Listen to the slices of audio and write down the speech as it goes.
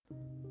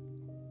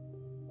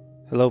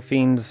Hello,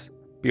 fiends,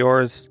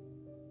 Bjors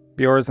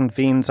and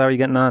fiends, how are you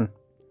getting on?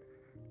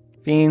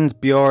 Fiends,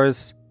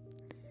 Bjors,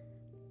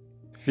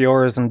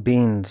 Fjors and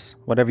beans,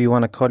 whatever you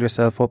want to call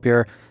yourself. Hope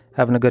you're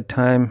having a good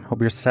time.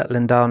 Hope you're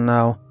settling down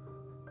now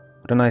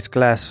with a nice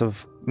glass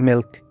of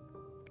milk,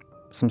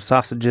 some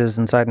sausages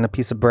inside and a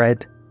piece of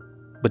bread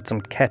with some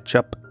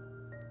ketchup.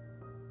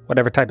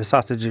 Whatever type of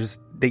sausages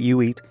that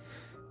you eat.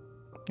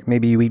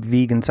 Maybe you eat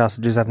vegan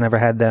sausages. I've never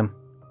had them.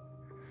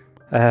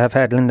 I've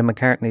had Linda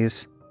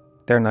McCartney's.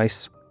 They're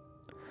nice.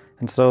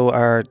 And so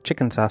are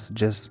chicken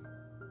sausages.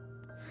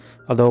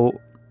 Although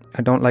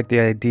I don't like the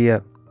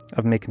idea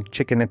of making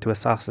chicken into a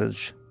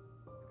sausage.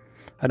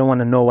 I don't want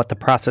to know what the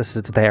process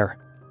is there.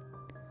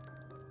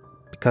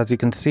 Because you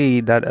can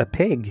see that a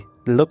pig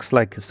looks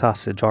like a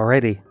sausage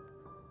already.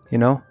 You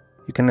know?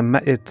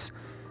 It's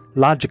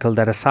logical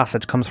that a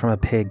sausage comes from a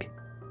pig.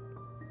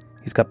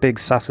 He's got big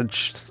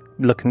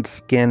sausage-looking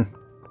skin.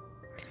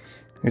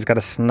 He's got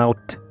a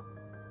snout.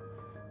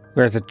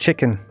 Whereas a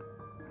chicken,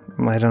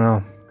 I don't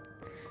know.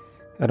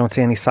 I don't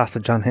see any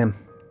sausage on him.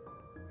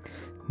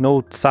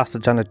 No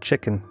sausage on a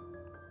chicken.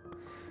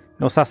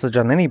 No sausage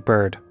on any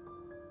bird.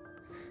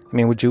 I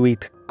mean, would you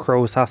eat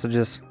crow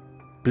sausages?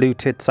 Blue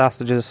tit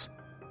sausages?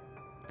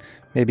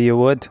 Maybe you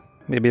would.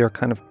 Maybe you're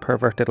kind of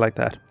perverted like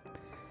that.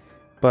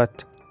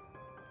 But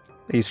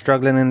are you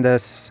struggling in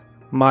this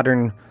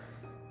modern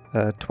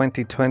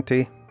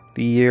 2020,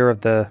 the year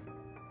of the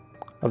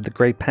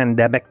great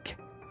pandemic?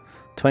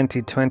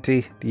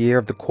 2020, the year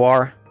of the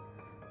quar.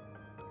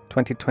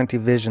 2020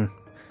 vision.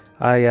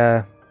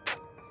 I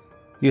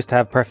used to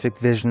have perfect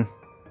vision.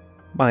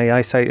 My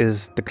eyesight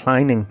is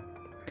declining,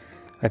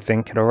 I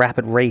think, at a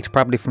rapid rate,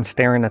 probably from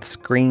staring at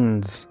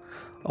screens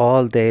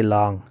all day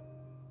long.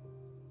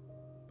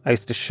 I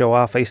used to show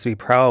off, I used to be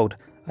proud.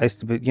 I used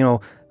to be,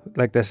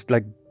 like this,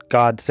 like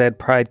God said,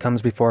 pride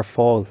comes before a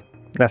fall.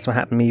 That's what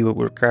happened to me with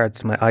regards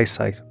to my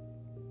eyesight.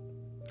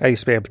 I used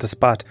to be able to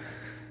spot,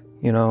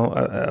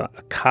 a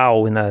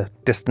cow in a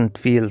distant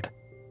field.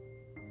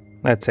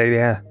 I'd say,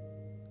 yeah,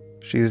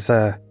 she's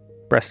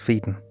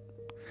breastfeeding.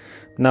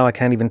 Now I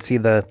can't even see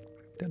the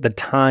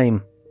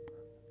time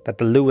that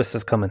the Lewis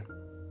is coming.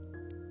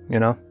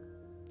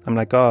 I'm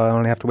like, I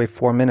only have to wait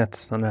 4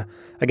 minutes, and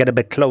I get a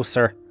bit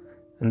closer,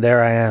 and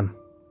there I am,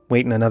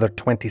 waiting another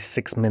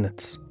 26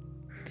 minutes.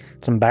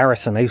 It's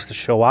embarrassing. I used to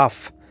show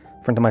off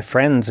in front of my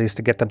friends. I used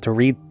to get them to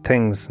read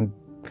things and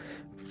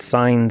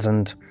signs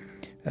and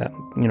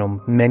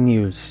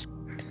menus,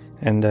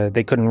 and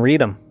they couldn't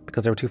read them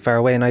because they were too far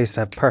away, and I used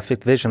to have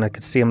perfect vision. I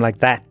could see them like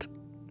that.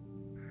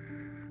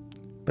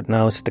 But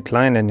now it's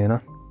declining, I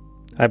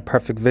have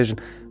perfect vision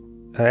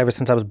ever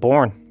since I was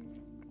born.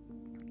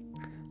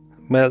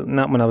 Well,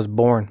 not when I was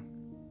born,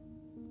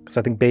 because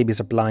I think babies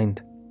are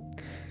blind.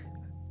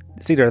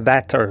 It's either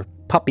that or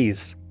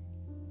puppies.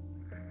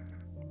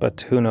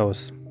 But who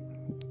knows?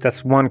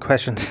 That's one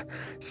question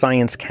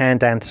science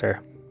can't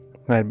answer,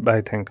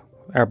 I think.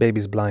 Are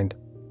babies blind?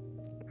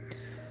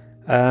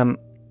 But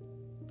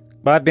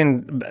I've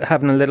been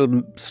having a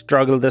little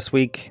struggle this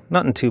week.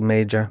 Nothing too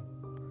major.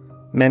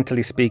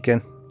 Mentally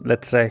speaking,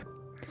 let's say.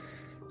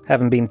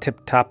 Haven't been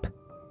tip-top.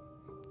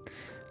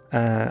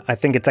 I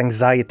think it's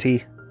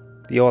anxiety.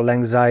 The old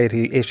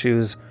anxiety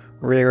issues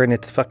rearing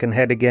its fucking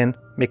head again.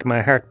 Making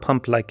my heart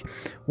pump like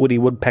Woody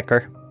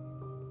Woodpecker.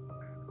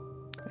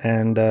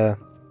 And, I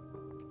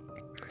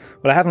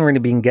haven't really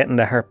been getting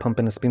the heart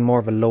pumping. It's been more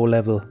of a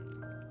low-level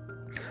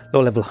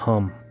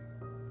hum.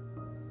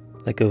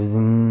 Like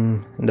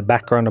in the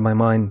background of my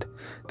mind.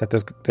 That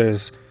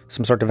there's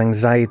some sort of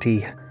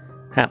anxiety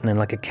happening,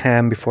 like a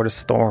calm before the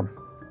storm.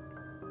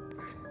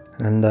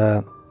 And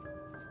I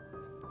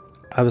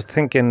was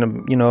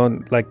thinking,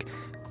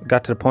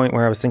 got to the point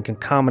where I was thinking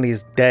comedy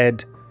is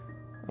dead.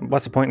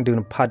 What's the point in doing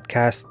a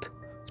podcast?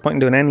 What's the point in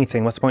doing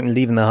anything? What's the point in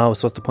leaving the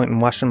house? What's the point in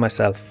washing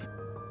myself?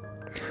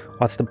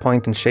 What's the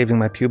point in shaving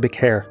my pubic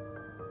hair?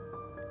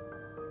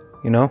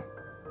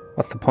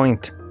 What's the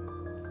point?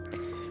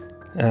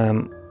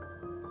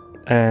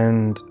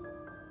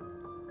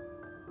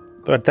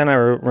 But then I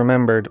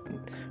remembered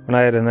when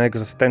I had an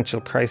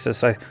existential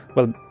crisis.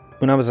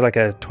 When I was like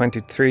a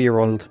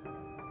 23-year-old,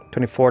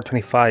 24,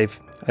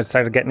 25, I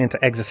started getting into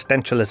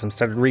existentialism,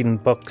 started reading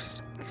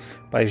books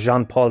by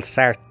Jean-Paul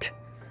Sartre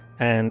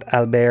and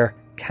Albert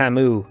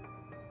Camus.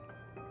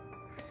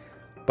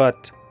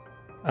 But,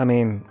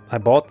 I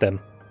bought them.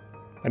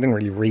 I didn't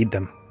really read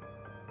them.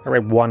 I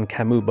read one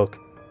Camus book,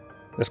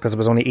 just because it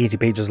was only 80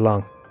 pages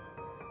long.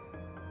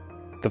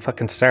 The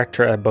fucking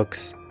Sartre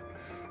books.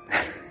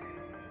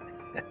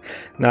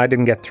 No, I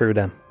didn't get through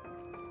them.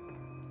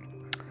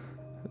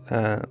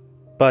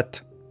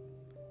 But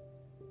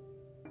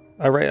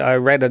I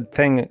read a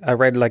thing. I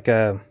read like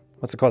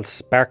what's it called?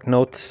 Spark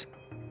Notes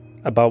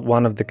about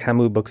one of the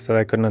Camus books that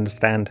I couldn't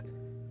understand,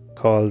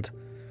 called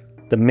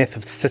The Myth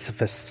of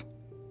Sisyphus.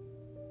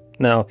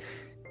 Now,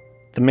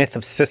 the myth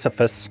of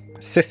Sisyphus.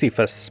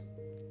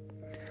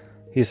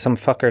 He's some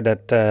fucker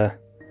that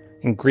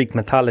in Greek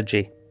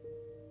mythology.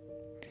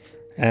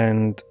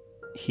 And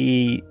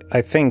he,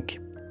 I think,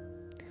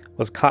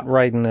 was caught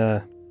riding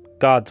a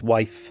God's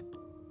wife.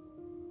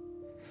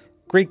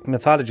 Greek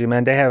mythology,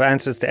 man, they have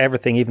answers to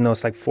everything, even though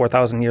it's like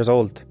 4,000 years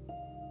old.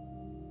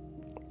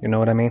 You know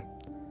what I mean?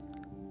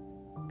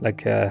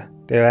 Like,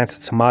 they have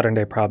answers to modern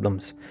day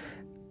problems.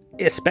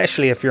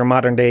 Especially if your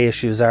modern day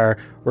issues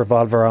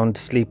revolve around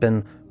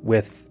sleeping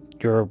with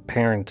your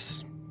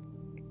parents.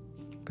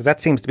 Because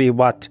that seems to be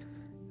what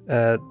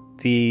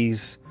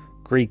these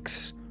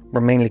Greeks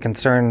were mainly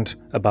concerned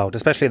about,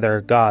 especially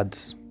their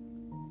gods.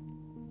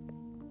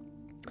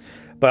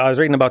 But I was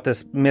reading about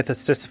this myth of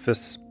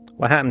Sisyphus.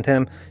 What happened to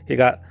him? He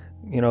got,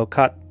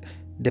 caught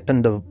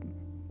dipping the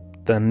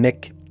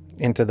mick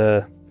into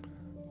the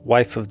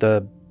wife of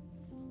the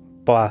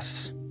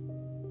boss.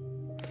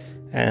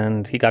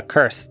 And he got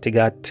cursed. He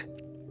got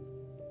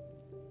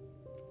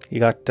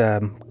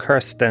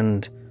cursed,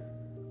 and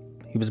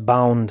he was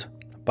bound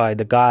by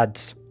the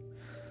gods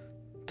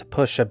to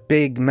push a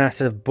big,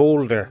 massive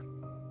boulder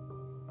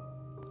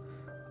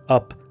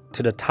up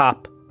to the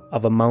top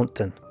of a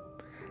mountain.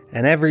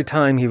 And every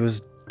time he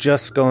was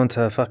just going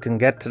to fucking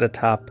get to the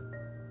top,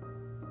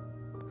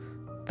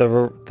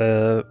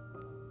 the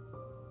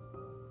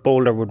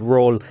boulder would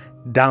roll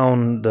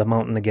down the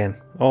mountain again,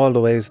 all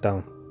the ways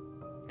down.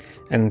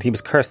 And he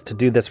was cursed to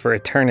do this for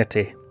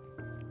eternity.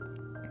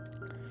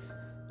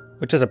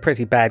 Which is a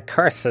pretty bad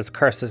curse, as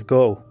curses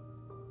go.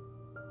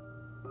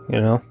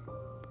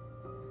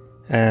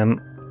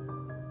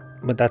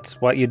 But that's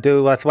what you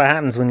do. That's what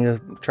happens when you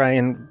try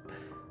and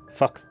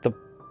fuck the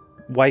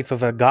wife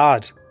of a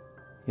god.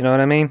 You know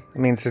what I mean? I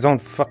mean, it's his own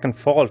fucking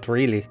fault,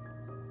 really.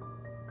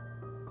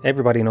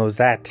 Everybody knows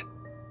that.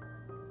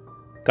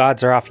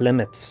 Gods are off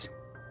limits.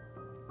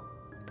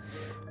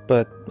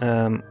 But,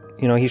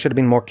 he should have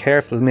been more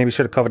careful. Maybe he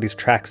should have covered his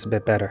tracks a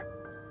bit better.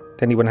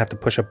 Then he wouldn't have to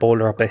push a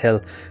boulder up a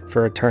hill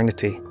for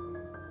eternity.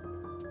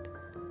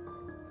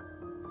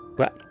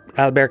 But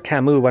Albert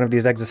Camus, one of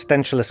these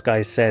existentialist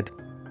guys, said,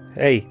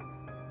 hey,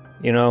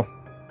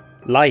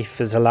 life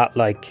is a lot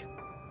like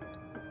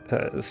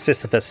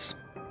Sisyphus.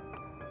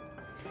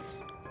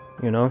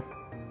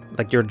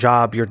 Like your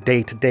job, your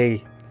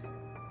day-to-day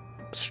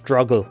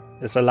struggle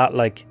is a lot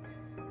like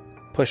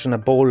pushing a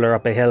boulder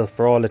up a hill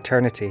for all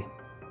eternity.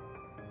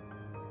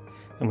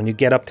 And when you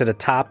get up to the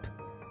top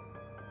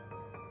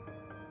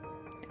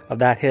of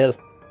that hill,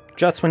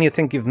 just when you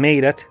think you've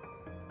made it,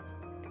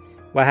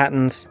 what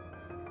happens?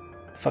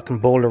 The fucking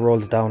boulder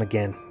rolls down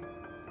again.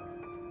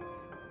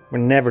 We're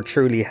never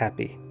truly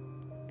happy.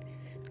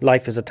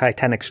 Life is a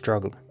titanic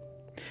struggle.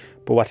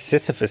 But what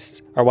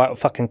Sisyphus, or what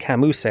fucking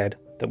Camus said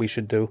that we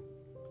should do,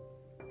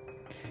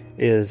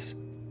 is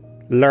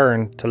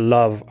learn to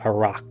love a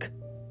rock.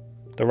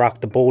 The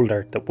rock, the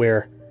boulder that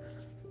we're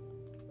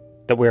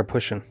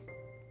pushing.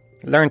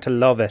 Learn to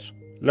love it.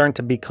 Learn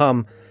to be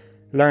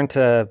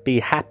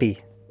happy.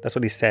 That's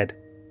what he said.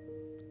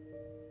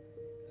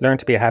 Learn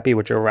to be happy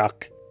with your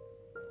rock.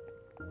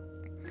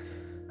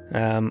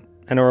 And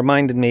it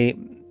reminded me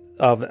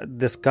of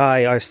this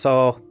guy I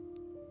saw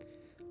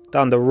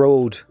down the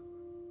road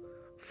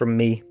from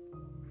me.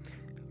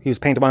 He was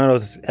painting one of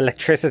those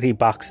electricity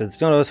boxes.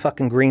 You know those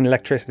fucking green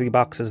electricity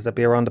boxes that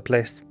be around the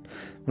place?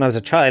 When I was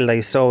a child, I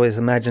used to always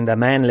imagine a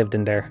man lived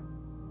in there.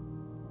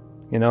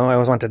 I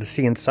always wanted to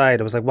see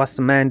inside. I was like, what's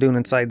the man doing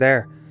inside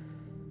there?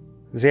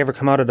 Does he ever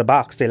come out of the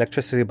box, the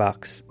electricity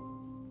box?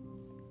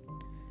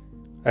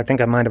 I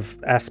think I might have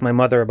asked my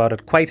mother about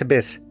it quite a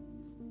bit.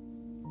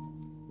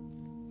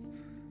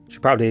 She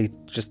probably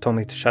just told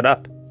me to shut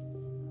up.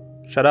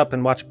 Shut up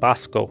and watch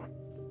Bosco.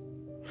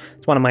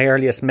 It's one of my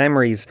earliest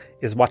memories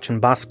is watching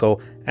Bosco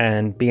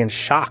and being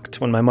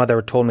shocked when my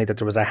mother told me that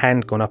there was a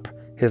hand going up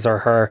his or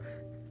her,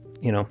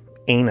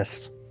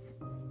 anus.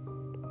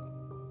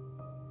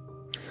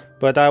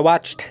 But I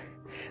watched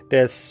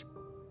this,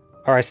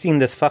 or I seen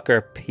this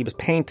fucker. He was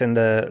painting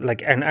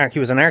he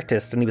was an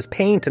artist, and he was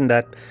painting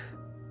that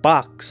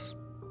box,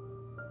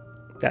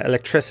 that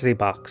electricity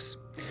box,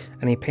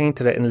 and he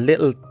painted it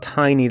in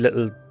tiny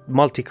little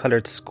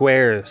multicolored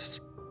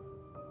squares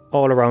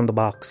all around the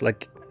box,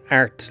 like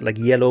art, like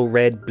yellow,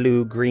 red,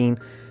 blue, green,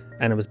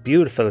 and it was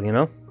beautiful.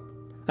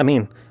 I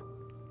mean,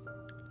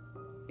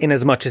 in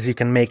as much as you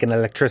can make an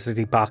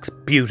electricity box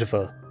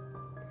beautiful.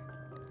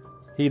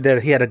 He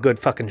had a good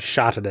fucking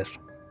shot at it.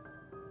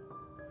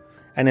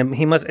 And it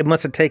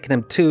must have taken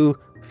him 2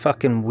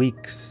 fucking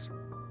weeks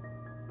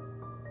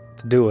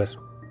to do it.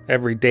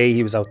 Every day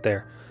he was out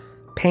there,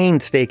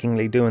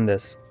 painstakingly doing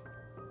this.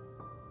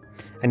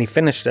 And he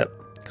finished it.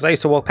 Because I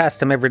used to walk past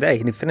him every day,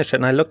 and he finished it,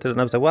 and I looked at it, and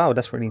I was like, wow,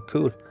 that's really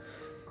cool.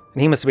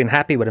 And he must have been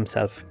happy with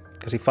himself,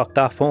 because he fucked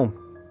off home.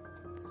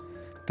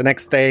 The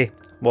next day,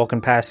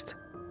 walking past,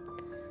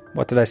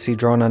 what did I see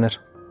drawn on it?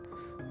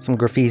 Some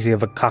graffiti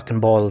of a cock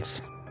and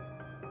balls.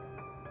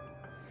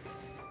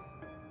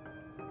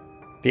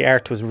 The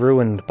art was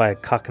ruined by a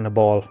cock and a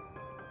ball.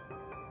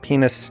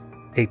 Penis,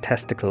 8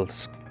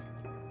 testicles.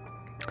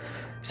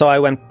 So I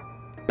went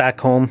back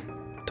home,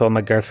 told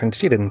my girlfriend.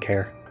 She didn't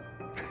care.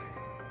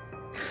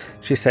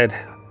 She said,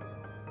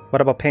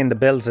 what about paying the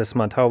bills this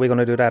month? How are we going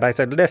to do that? I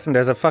said, listen,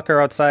 there's a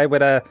fucker outside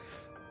with a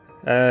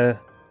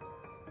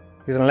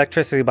He's an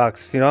electricity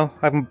box, you know?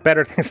 I have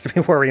better things to be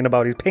worrying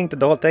about. He's painted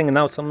the whole thing and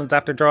now someone's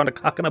after drawing a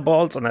cock and a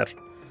balls on it.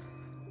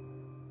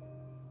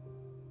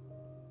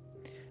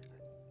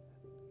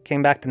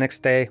 Came back the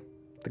next day.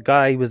 The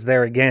guy was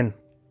there again,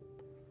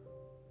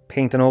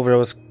 painting over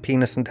those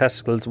penis and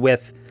testicles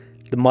with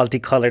the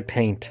multicolored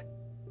paint.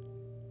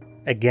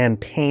 Again,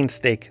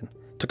 painstaking.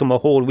 Took him a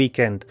whole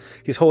weekend.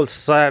 His whole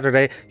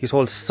Saturday, his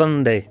whole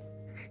Sunday.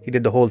 He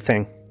did the whole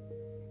thing.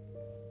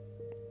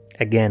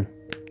 Again.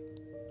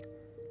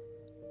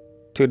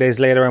 2 days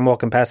later, I'm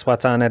walking past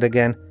what's on it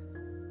again.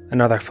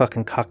 Another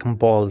fucking cock and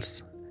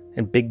balls.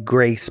 And big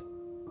grey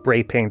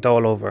spray paint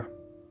all over.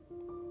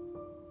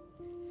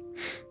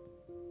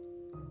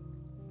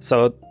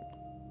 So,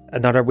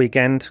 another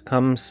weekend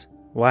comes.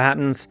 What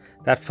happens?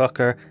 That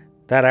fucker,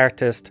 that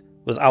artist,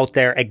 was out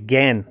there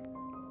again.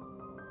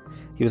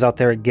 He was out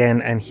there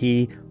again and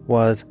he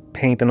was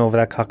painting over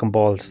that cock and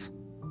balls.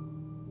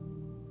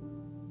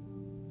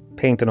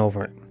 Painting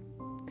over it.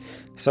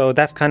 So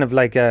that's kind of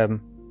like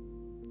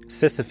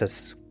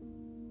Sisyphus.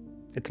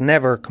 It's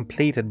never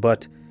completed,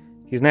 but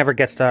he never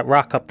gets that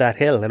rock up that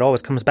hill. It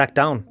always comes back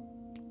down.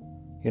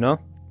 You know?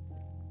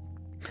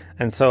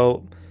 And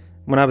so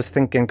when I was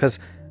thinking, because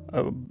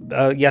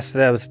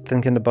yesterday I was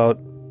thinking about,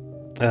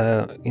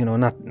 I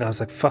was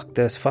like, fuck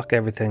this, fuck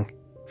everything.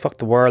 Fuck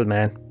the world,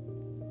 man.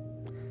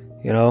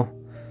 You know?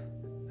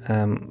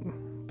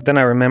 But then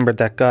I remembered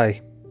that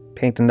guy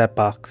painting that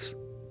box.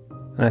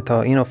 And I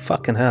thought,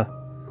 fucking hell.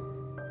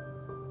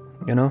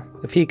 You know?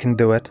 If he can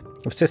do it,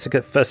 if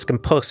Sisyphus can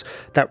push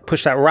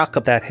that rock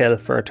up that hill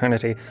for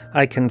eternity,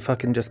 I can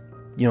fucking just,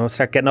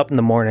 start getting up in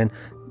the morning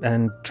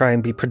and try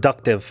and be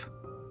productive.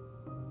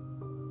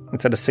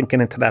 Instead of sinking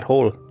into that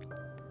hole.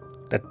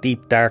 That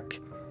deep, dark,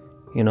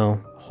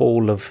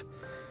 hole of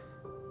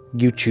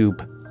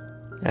YouTube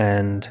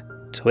and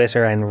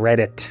Twitter and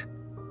Reddit.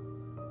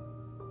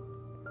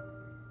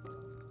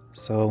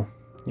 So,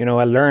 I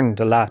learned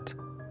a lot.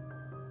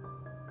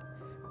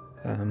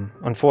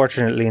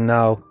 Unfortunately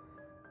now,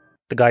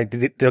 the guy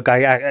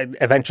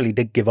eventually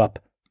did give up.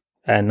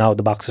 And now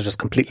the box is just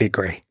completely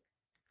grey.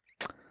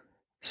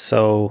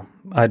 So,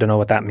 I don't know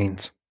what that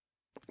means.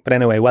 But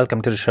anyway,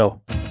 welcome to the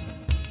show.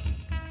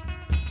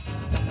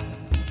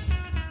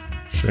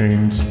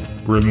 Shane's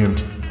Brilliant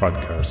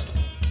Podcast.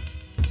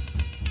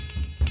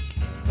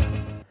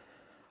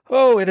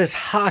 Oh, it is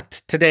hot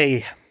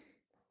today.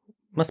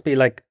 Must be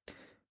like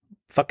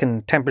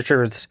fucking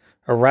temperatures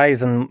are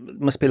rising.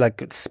 Must be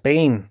like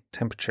Spain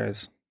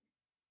temperatures.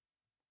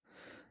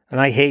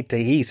 And I hate the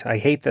heat. I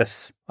hate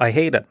this. I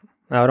hate it.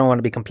 Now, I don't want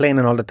to be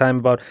complaining all the time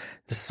about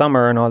the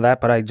summer and all that,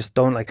 but I just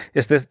don't like...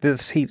 It's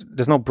this heat.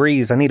 There's no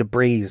breeze. I need a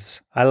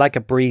breeze. I like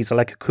a breeze. I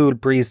like a cool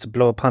breeze to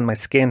blow upon my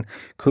skin,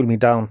 cool me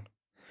down.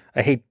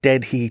 I hate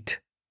dead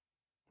heat.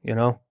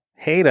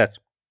 Hate it.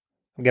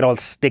 I get all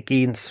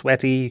sticky and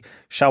sweaty.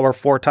 Shower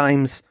 4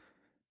 times.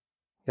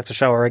 You have to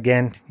shower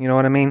again. You know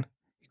what I mean?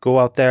 You go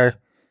out there,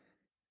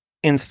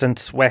 instant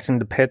sweat in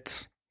the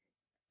pits.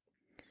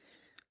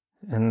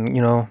 And,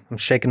 I'm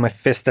shaking my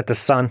fist at the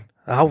sun.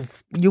 Oh,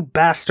 you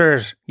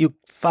bastard. You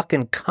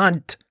fucking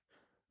cunt.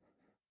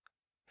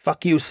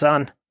 Fuck you,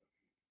 sun.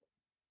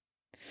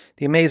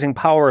 The amazing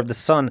power of the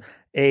sun.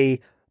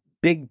 A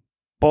big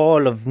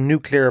ball of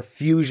nuclear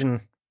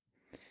fusion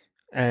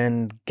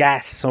and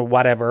gas or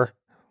whatever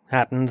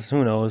happens,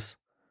 who knows.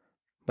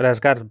 But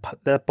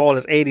that ball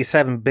is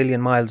 87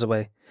 billion miles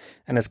away.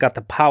 And it's got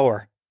the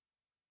power.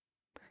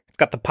 It's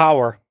got the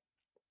power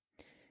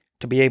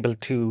to be able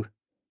to,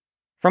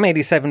 from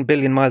 87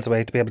 billion miles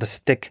away, to be able to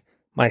stick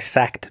my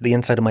sack to the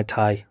inside of my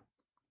tie.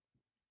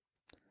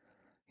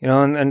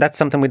 And that's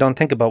something we don't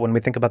think about when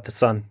we think about the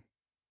sun.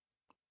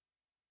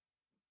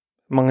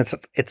 Among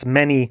its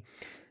many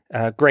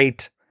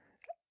great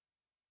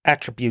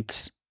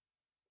attributes,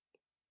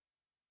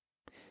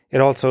 it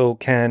also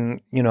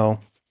can,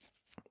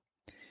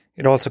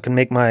 it also can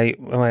make my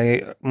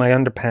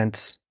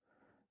underpants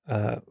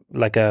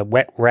like a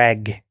wet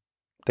rag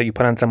that you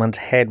put on someone's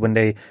head when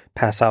they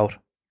pass out.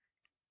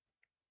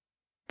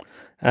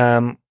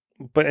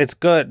 But it's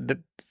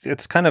good.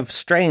 It's kind of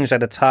strange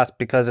that it's hot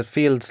because it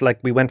feels like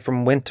we went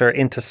from winter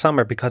into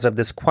summer because of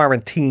this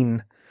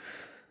quarantine.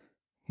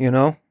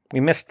 We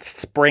missed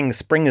spring.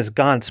 Spring is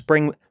gone.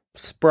 Spring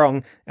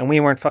sprung and we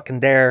weren't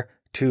fucking there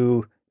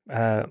to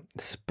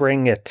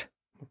spring it.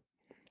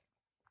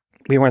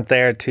 We weren't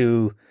there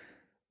to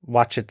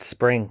watch it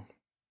spring.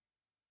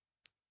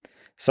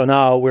 So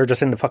now we're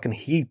just in the fucking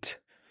heat.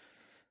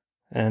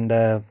 And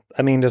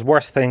there's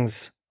worse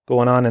things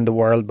going on in the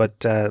world,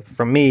 but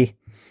for me,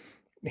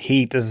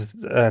 heat is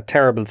a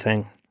terrible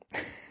thing.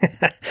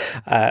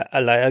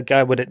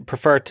 I would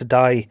prefer to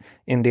die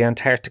in the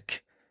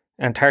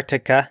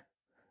Antarctica.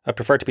 I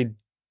prefer to be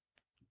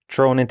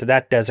thrown into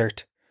that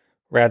desert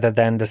rather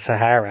than the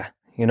Sahara,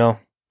 I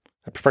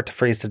prefer to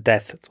freeze to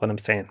death, that's what I'm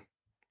saying.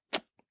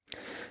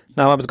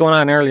 Now, I was going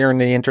on earlier in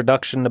the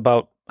introduction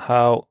about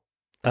how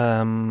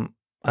I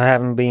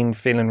haven't been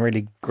feeling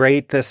really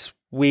great this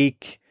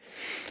week.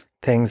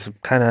 Things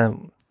kind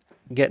of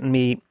getting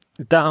me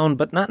down,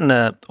 but not in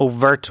a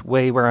overt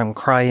way where I'm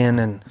crying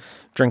and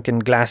drinking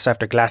glass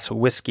after glass of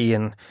whiskey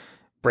and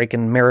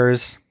breaking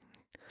mirrors.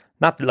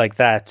 Not like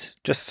that.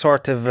 Just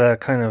sort of a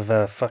kind of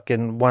a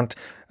fucking want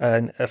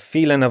a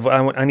feeling of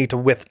I need to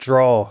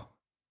withdraw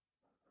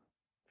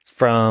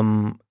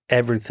from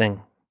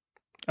everything.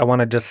 I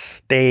want to just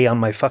stay on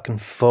my fucking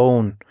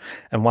phone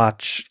and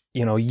watch,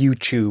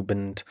 YouTube.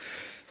 And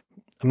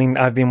I mean,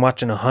 I've been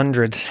watching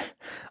hundreds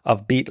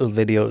of Beatle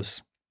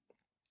videos.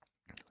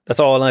 That's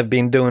all I've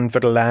been doing for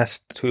the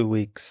last 2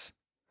 weeks.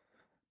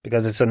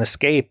 Because it's an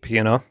escape,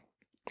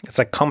 It's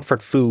like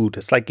comfort food.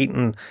 It's like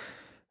eating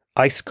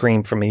ice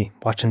cream for me.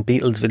 Watching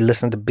Beatles,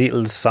 listening to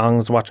Beatles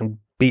songs, watching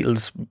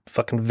Beatles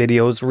fucking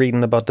videos,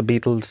 reading about the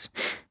Beatles.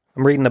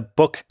 I'm reading a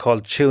book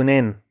called Tune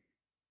In.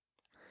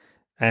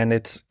 And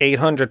it's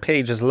 800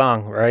 pages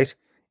long, right?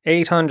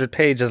 800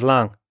 pages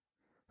long.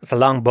 It's a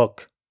long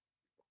book.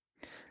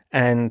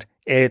 And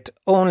it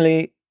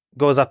only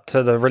goes up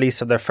to the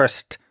release of their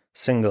first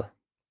single.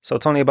 So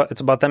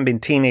it's about them being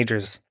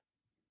teenagers.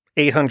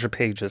 800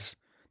 pages.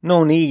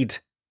 No need.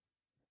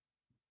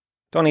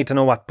 Don't need to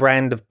know what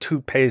brand of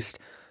toothpaste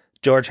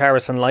George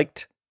Harrison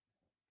liked.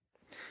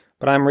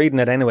 But I'm reading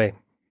it anyway.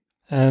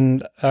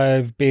 And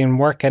I've been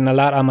working a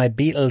lot on my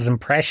Beatles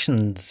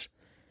impressions.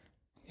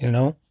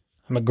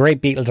 I'm a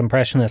great Beatles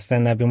impressionist,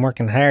 and I've been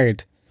working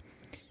hard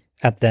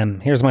at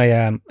them. Here's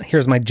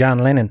my John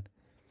Lennon.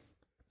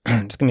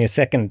 Just give me a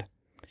second.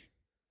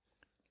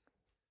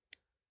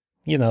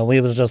 We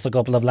was just a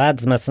couple of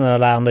lads messing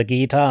around with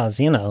guitars,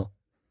 Yoko.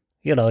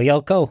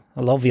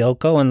 I love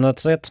Yoko, and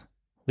that's it.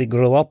 We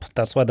grew up.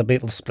 That's why the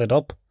Beatles split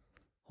up.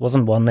 It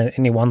wasn't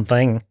any one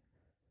thing.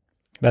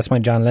 That's my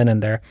John Lennon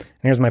there.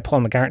 And here's my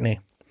Paul McCartney.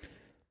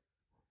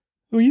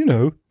 Oh,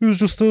 it was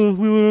just we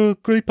were a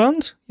great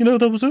band.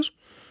 That was it.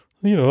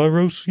 I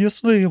wrote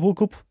yesterday. I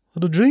woke up,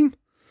 had a dream.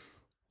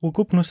 Woke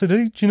up and I said,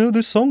 hey, do you know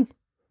this song?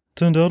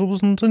 Turned out it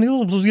wasn't any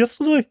other. It was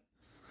yesterday.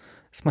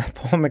 It's my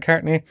Paul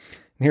McCartney. And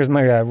here's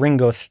my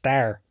Ringo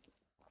Starr.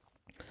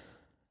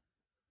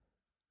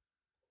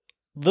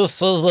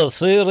 This is a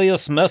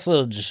serious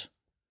message.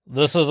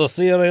 This is a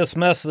serious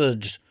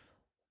message.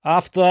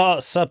 After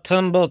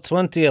September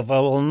 20th, I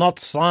will not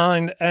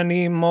sign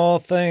any more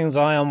things.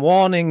 I am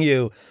warning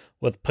you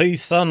with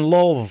peace and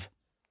love.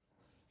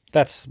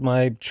 That's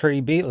my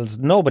three Beatles.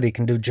 Nobody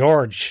can do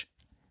George.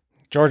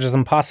 George is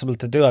impossible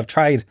to do. I've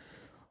tried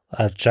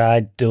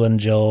doing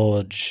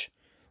George.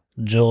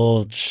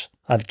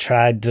 I've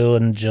tried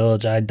doing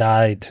George. I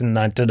died in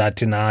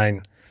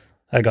 1999.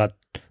 I got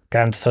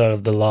cancer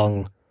of the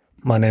lung.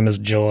 My name is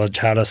George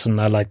Harrison.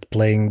 I like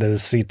playing the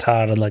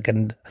sitar.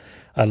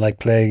 I like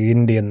playing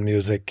Indian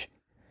music.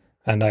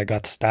 And I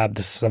got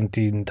stabbed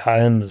 17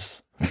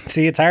 times.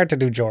 See, it's hard to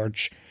do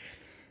George.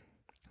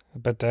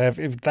 But if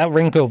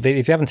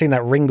you haven't seen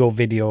that Ringo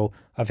video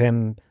of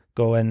him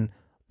going,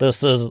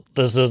 this is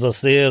a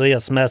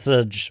serious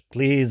message.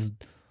 Please,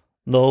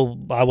 no,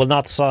 I will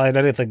not sign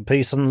anything.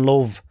 Peace and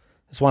love.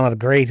 It's one of the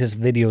greatest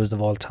videos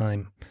of all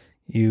time.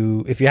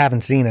 If you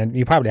haven't seen it,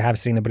 you probably have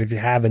seen it, but if you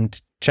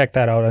haven't, check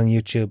that out on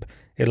YouTube.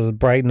 It'll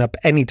brighten up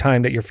any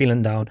time that you're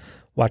feeling down.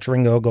 Watch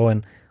Ringo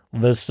going,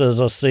 this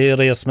is a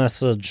serious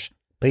message.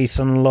 Peace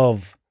and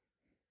love.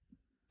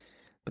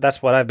 But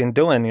that's what I've been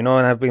doing, and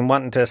I've been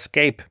wanting to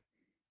escape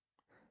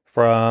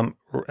from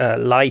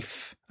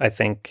life, I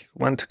think.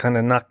 Want to kind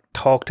of not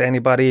talk to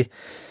anybody,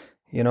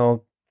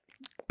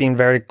 being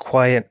very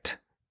quiet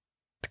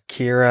to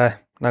Kira,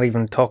 not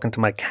even talking to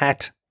my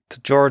cat,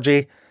 to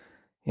Georgie,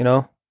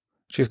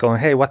 She's going,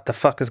 hey, what the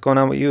fuck is going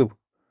on with you?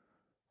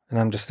 And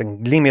I'm just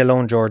thinking, leave me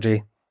alone,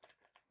 Georgie.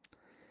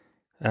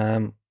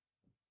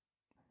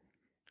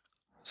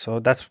 So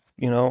that's,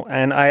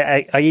 and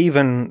I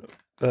even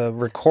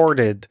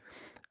recorded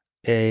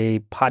a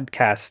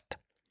podcast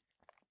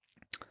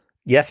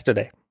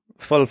yesterday,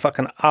 full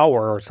fucking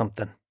hour or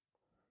something.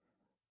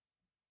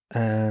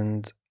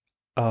 And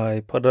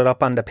I put it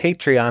up on the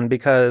Patreon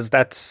because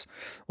that's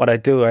what I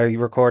do. I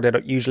record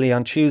it usually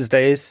on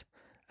Tuesdays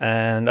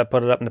and I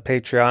put it up on the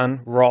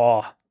Patreon,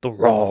 the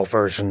raw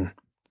version.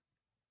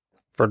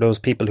 For those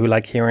people who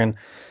like hearing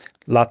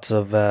lots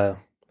of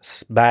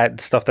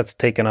bad stuff that's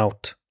taken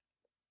out.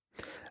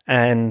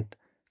 And,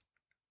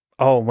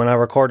 when I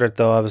recorded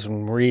though, I was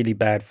in really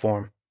bad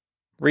form.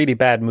 Really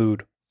bad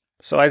mood.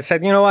 So I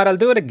said, you know what, I'll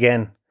do it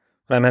again.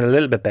 But I'm in a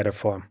little bit better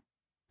form.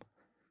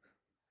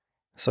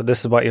 So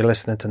this is what you're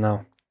listening to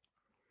now.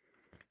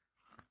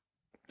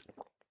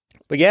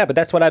 But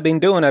that's what I've been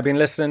doing. I've been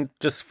listening,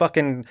 just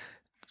fucking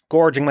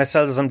gorging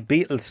myself on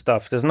Beatles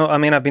stuff.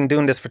 I've been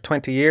doing this for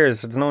 20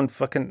 years.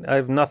 I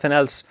have nothing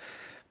else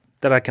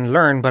that I can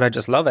learn, but I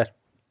just love it.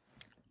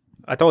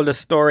 I told this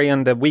story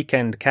on the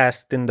weekend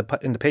cast in the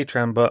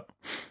Patreon, but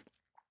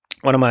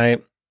when I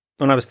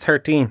was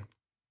 13,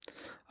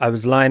 I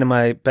was lying in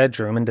my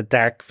bedroom in the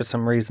dark for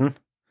some reason,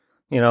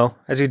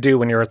 as you do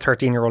when you're a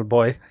 13-year-old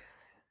boy,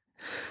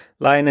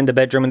 lying in the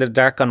bedroom in the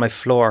dark on my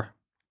floor.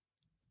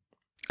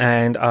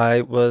 And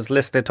I was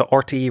listening to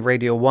RTE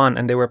Radio 1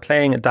 and they were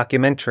playing a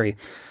documentary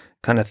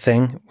kind of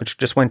thing, which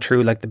just went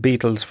through like the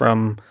Beatles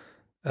from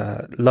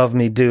Love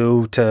Me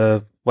Do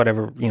to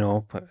whatever,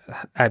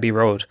 Abbey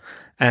Road,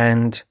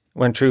 and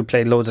went through,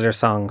 played loads of their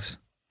songs.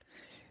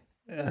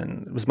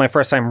 And it was my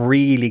first time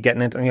really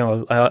getting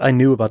into, I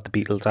knew about the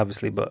Beatles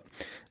obviously, but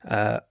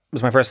it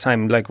was my first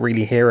time like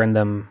really hearing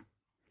them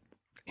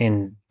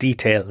in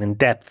detail, in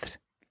depth.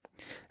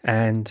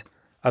 And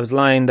I was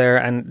lying there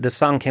and the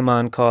song came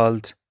on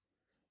called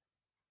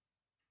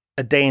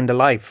A Day in the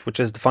Life, which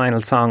is the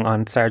final song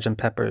on Sgt.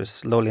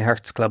 Pepper's Lonely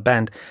Hearts Club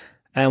Band.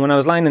 And when I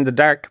was lying in the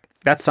dark,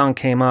 that song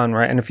came on,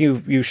 right? And if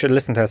you should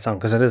listen to that song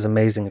because it is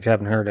amazing if you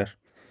haven't heard it.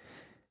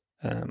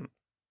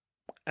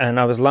 And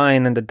I was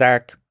lying in the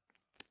dark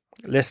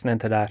listening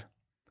to that.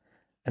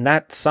 And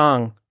that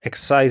song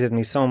excited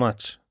me so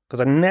much because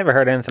I never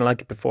heard anything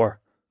like it before.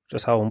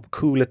 Just how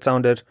cool it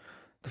sounded.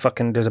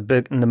 There's a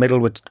bit in the middle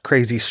with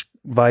crazy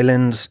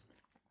violins.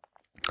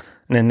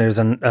 And then there's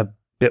a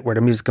bit where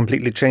the music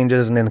completely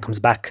changes and then it comes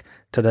back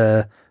to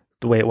the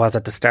way it was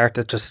at the start.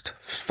 It just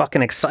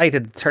fucking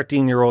excited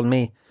 13-year-old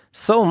me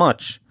so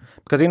much.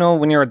 Because,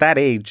 when you're at that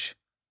age,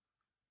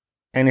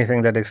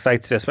 anything that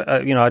excites you,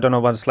 I don't know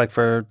what it's like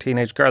for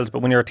teenage girls,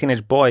 but when you're a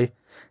teenage boy,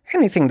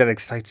 anything that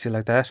excites you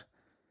like that.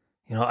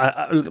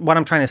 What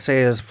I'm trying to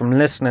say is from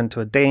listening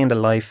to A Day in the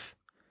Life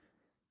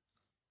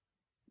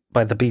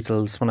by the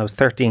Beatles when I was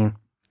 13,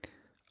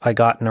 I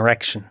got an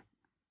erection.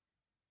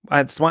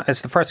 It's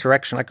the first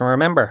erection I can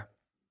remember.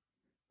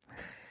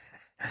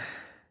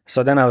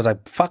 So then I was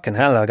like, fucking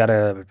hell, I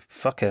gotta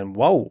fucking,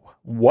 whoa.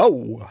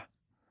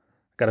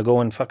 Gotta go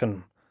and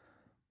fucking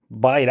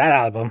buy that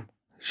album.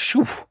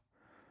 Shoo.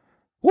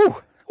 Woo,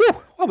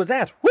 what was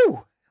that?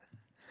 Woo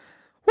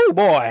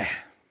boy.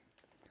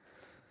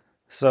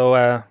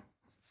 So,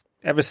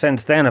 ever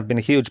since then, I've been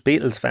a huge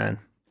Beatles fan.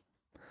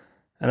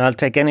 And I'll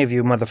take any of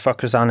you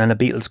motherfuckers on in a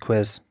Beatles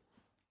quiz.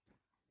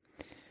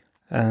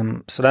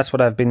 So that's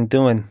what I've been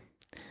doing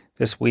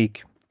this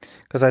week.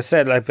 Because I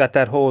said I've got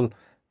that whole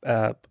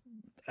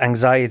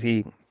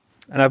anxiety.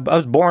 And I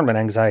was born with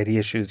anxiety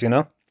issues,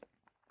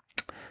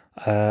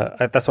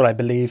 That's what I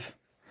believe.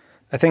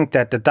 I think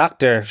that the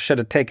doctor should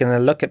have taken a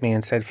look at me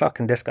and said,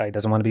 fucking this guy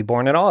doesn't want to be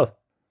born at all.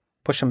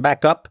 Push him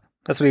back up.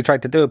 That's what he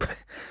tried to do.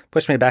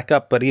 Push me back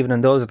up. But even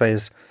in those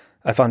days,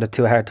 I found it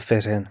too hard to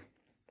fit in.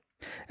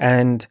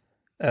 And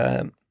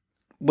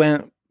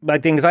when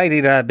the anxiety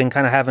that I've been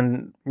kind of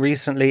having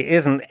recently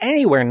isn't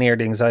anywhere near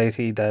the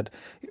anxiety that,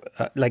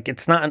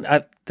 it's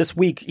not, this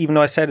week, even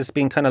though I said it's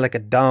been kind of like a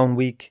down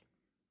week,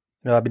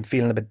 I've been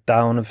feeling a bit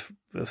down.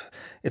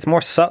 It's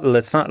more subtle.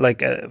 It's not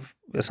like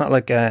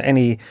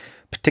any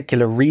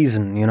particular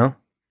reason,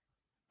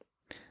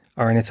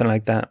 or anything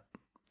like that.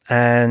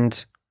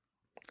 And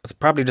it's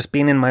probably just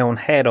been in my own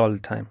head all the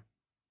time.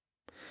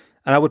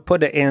 And I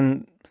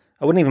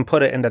wouldn't even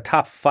put it in the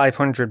top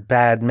 500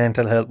 bad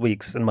mental health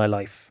weeks in my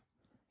life.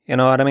 You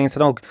know what I mean? It's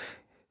not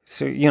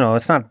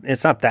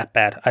that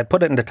bad. I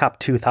put it in the top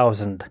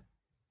 2,000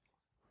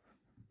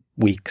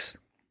 weeks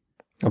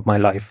of my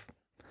life.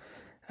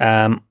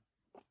 But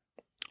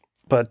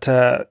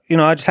I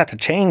just had to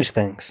change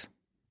things.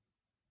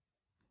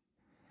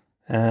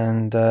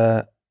 And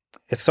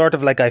it's sort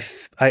of like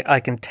I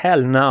can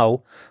tell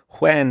now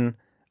when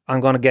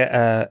I'm going to get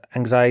an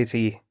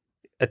anxiety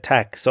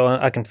attack. So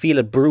I can feel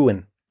it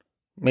brewing.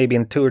 Maybe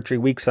in 2 or 3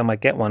 weeks I might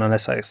get one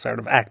unless I sort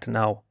of act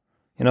now.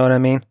 You know what I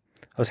mean?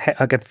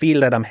 I could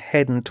feel that I'm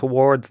heading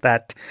towards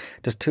that.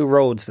 There's two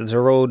roads. There's a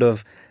road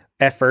of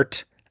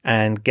effort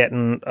and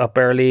getting up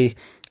early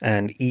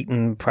and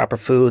eating proper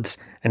foods.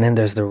 And then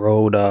there's the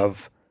road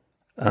of,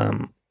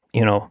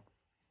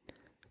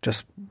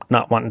 just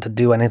not wanting to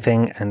do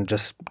anything and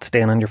just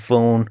staying on your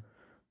phone,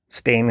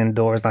 staying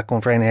indoors, not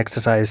going for any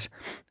exercise.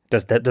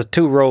 There's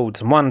two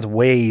roads, and one's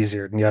way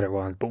easier than the other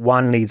one, but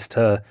one leads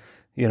to,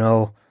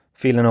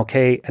 feeling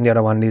okay, and the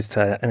other one leads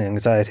to an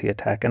anxiety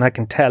attack. And I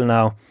can tell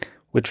now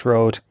which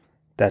road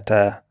that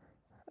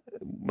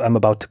I'm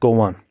about to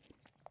go on.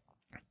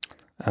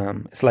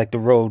 It's like the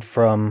road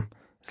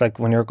it's like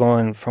when you're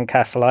going from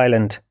Castle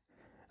Island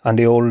on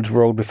the old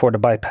road before the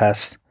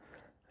bypass,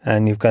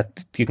 and you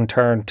can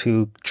turn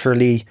to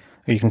Tralee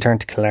or you can turn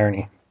to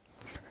Killarney.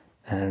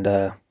 And,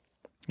 I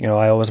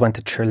always went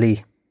to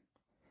Tralee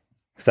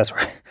because that's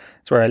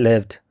where I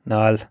lived.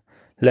 Now I'll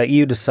let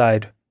you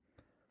decide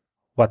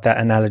what that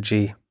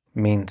analogy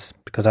means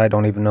because I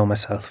don't even know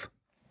myself.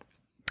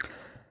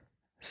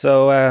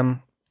 So,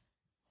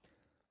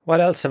 what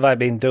else have I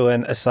been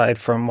doing aside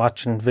from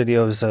watching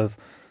videos of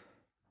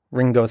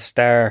Ringo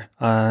Starr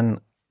on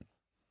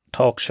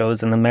talk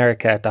shows in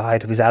America at the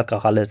height of his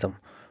alcoholism?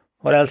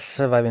 What else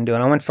have I been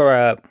doing? I went for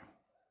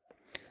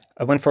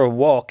a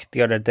walk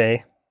the other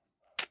day,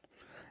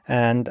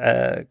 and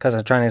because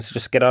I'm trying to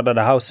just get out of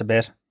the house a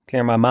bit,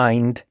 clear my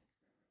mind.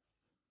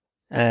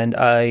 And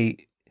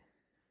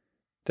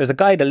there's a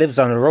guy that lives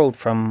on the road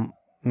from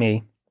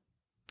me,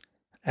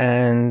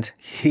 and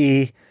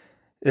he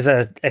is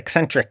an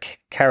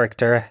eccentric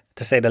character,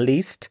 to say the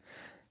least.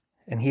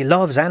 And he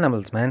loves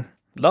animals, man.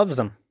 Loves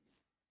them.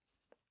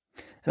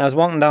 And I was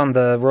walking down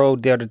the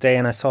road the other day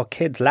and I saw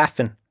kids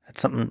laughing at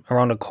something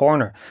around a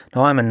corner.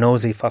 Now, I'm a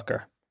nosy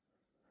fucker.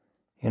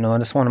 And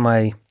it's one of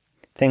my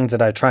things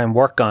that I try and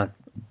work on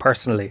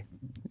personally,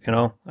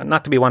 and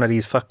not to be one of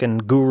these fucking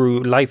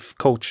guru life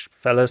coach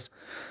fellas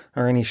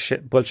or any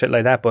bullshit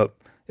like that, but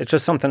it's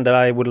just something that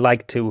I would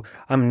like to.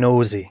 I'm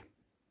nosy.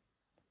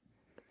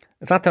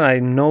 It's not that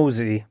I'm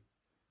nosy.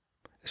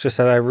 It's just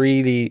that I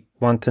really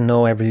want to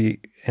know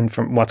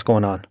what's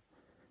going on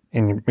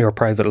in your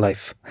private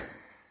life.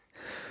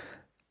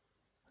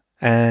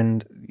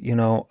 And,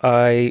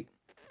 I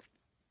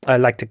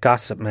like to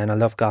gossip, man. I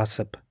love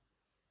gossip.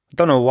 I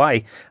don't know why.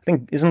 I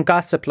think, isn't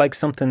gossip like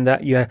something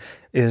that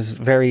is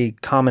very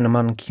common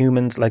among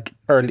humans? Like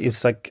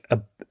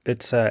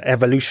it's a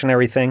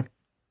evolutionary thing.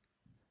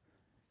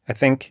 I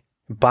think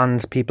it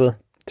bonds people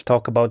to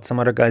talk about some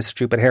other guy's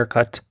stupid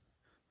haircut,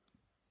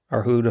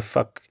 or who the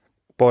fuck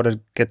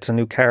gets a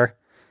new car.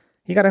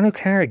 He got a new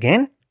car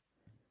again?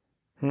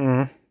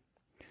 And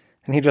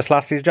he just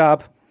lost his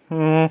job.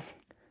 Hey,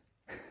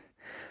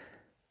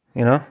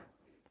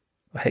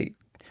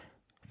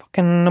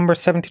 fucking number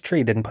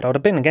 73 didn't put out a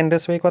bin again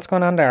this week. What's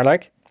going on there,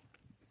 like?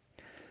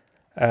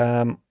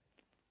 And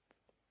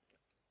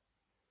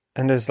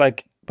there's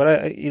like, but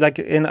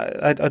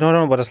I don't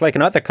know what it's like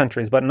in other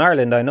countries, but in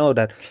Ireland I know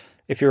that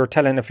if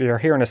you're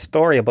hearing a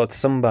story about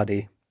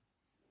somebody,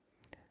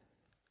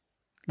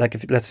 like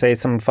if, let's say,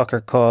 some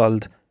fucker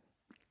called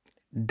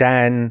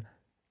Dan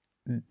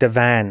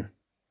Devaney,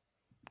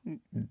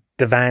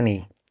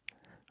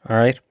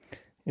 alright?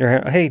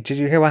 Hey, did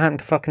you hear what happened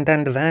to fucking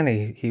Dan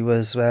Devaney? He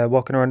was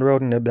walking around the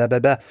road and blah, blah,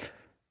 blah.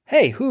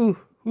 Hey,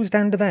 who's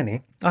Dan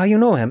Devaney? Oh, you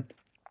know him.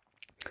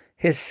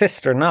 His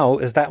sister now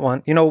is that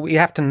one. We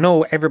have to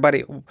know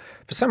everybody.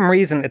 For some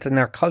reason, it's in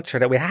our culture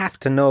that we have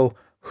to know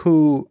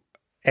who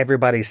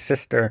everybody's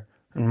sister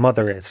and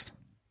mother is.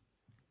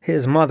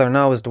 His mother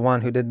now is the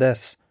one who did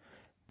this.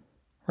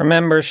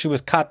 Remember, she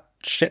was caught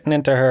shitting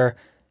into her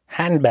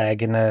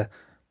handbag in a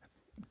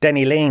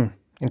Denny Lane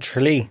in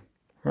Tralee.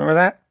 Remember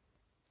that?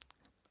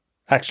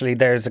 Actually,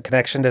 there's a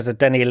connection. There's a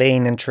Denny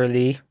Lane in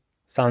Tralee.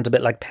 Sounds a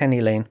bit like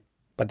Penny Lane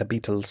by the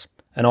Beatles.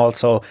 And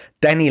also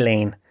Denny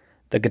Lane,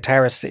 the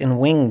guitarist in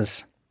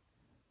Wings.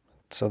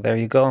 So there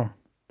you go.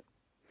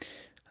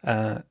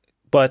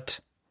 But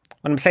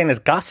what I'm saying is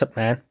gossip,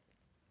 man.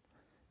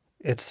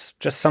 It's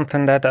just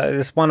something that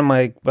it's one of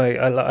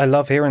I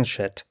love hearing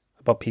shit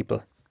about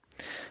people.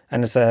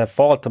 And it's a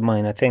fault of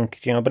mine, I think,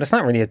 but it's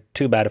not really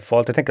too bad a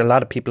fault. I think a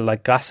lot of people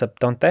like gossip,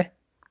 don't they?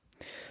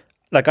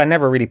 Like, I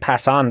never really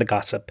pass on the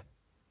gossip.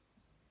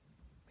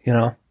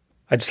 I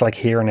just like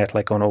hearing it,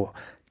 like, oh no,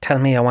 tell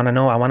me, I want to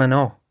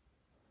know.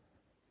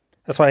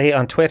 That's why I hate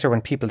on Twitter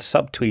when people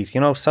subtweet.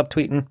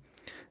 Subtweeting,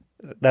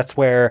 that's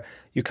where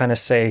you kind of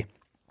say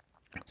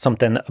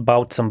something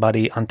about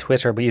somebody on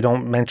Twitter, but you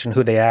don't mention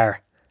who they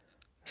are.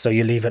 So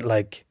you leave it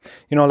like,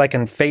 like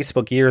in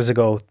Facebook years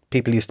ago,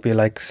 people used to be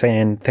like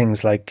saying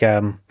things like,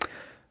 good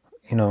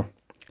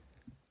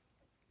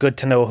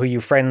to know who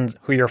your friends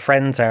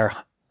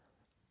are,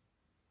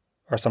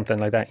 or something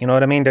like that. You know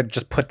what I mean? They'd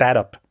just put that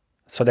up.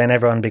 So then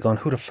everyone would be going,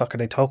 who the fuck are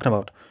they talking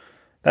about?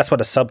 That's what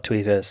a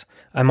subtweet is.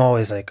 I'm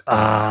always like,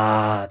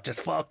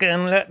 just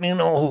fucking let me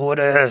know who it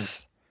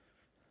is.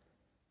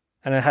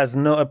 And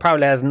it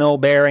probably has no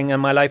bearing on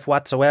my life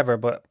whatsoever,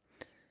 but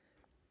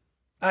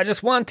I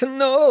just want to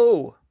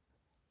know.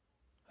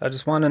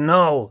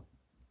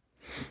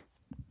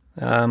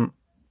 Can't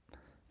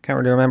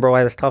really remember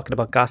why I was talking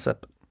about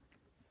gossip.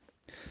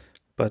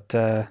 But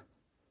I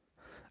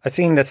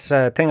seen this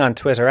thing on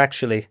Twitter,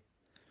 actually.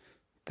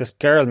 This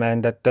girl,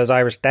 man, that does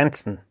Irish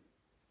dancing.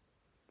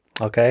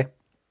 Okay?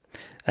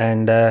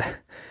 And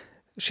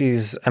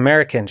she's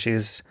American.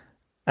 She's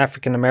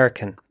African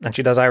American. And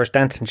she does Irish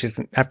dancing. She's,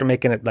 after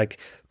making it, like,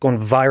 going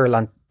viral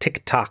on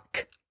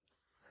TikTok.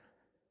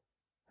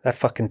 That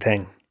fucking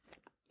thing.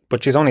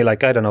 But she's only,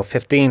 like, I don't know,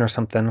 15 or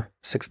something.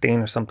 16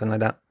 or something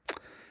like that.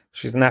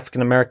 She's an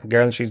African American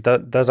girl and she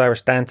does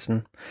Irish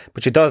dancing.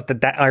 But she does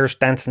the Irish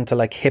dancing to,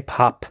 like,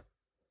 hip-hop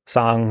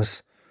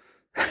songs.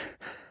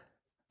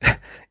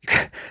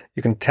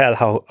 You can tell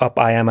how up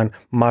I am on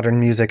modern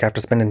music after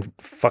spending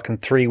fucking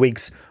 3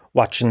 weeks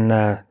watching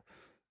listening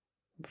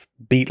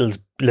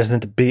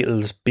to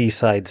Beatles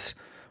B-sides,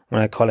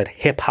 when I call it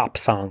hip-hop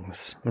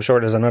songs. I'm sure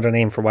there's another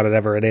name for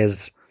whatever it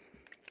is.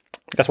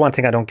 That's one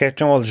thing I don't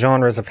get. All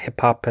genres of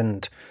hip-hop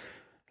and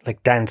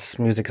like dance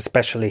music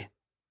especially.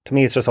 To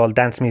me, it's just all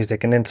dance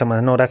music. And then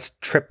someone, no, that's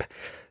trip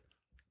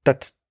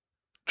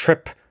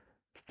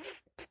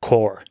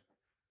core.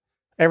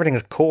 Everything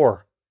is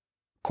core.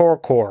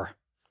 Core.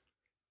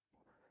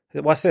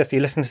 What's this? You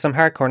listen to some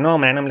hardcore? No,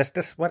 man, I'm listening to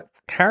this. What?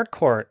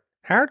 Hardcore.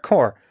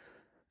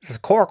 This is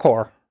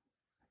core.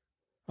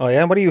 Oh,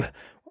 yeah? What are you...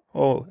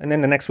 Oh, and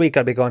then the next week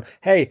I'll be going,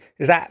 hey,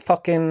 is that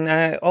fucking...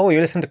 you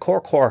listen to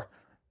core.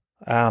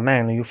 Oh,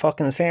 man, are you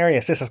fucking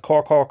serious? This is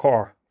core.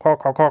 Core.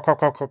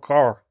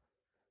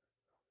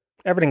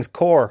 Everything's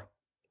core.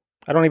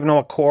 I don't even know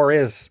what core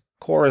is.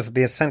 Core is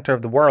the center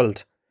of the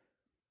world.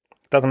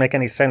 It doesn't make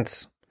any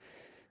sense.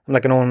 I'm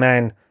like an old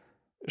man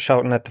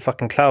shouting at the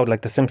fucking cloud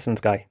like the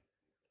Simpsons guy.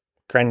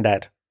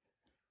 Granddad.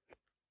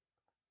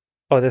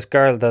 oh, this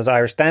girl does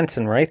Irish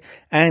dancing, right?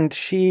 And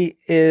she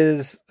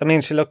is, I mean,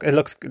 it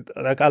looks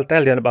like, I'll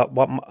tell you about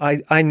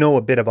I know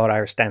a bit about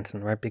Irish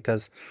dancing, right?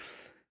 Because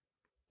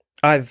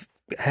I've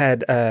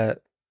had,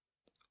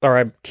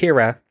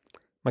 Kira,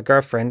 my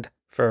girlfriend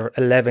for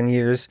 11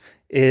 years,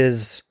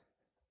 used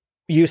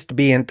to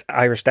be into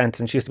Irish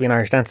dancing. She used to be an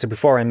Irish dancer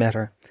before I met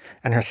her.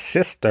 And her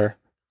sister,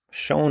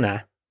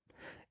 Shona,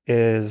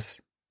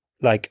 is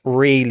like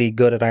really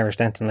good at Irish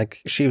dancing.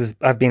 Like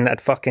I've been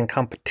at fucking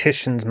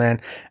competitions, man,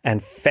 and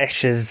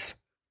feshes,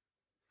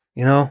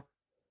 you know,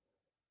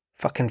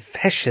 fucking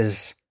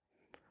feshes.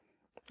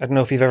 I don't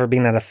know if you've ever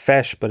been at a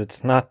fesh, but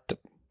it's not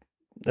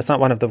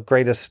one of the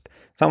greatest,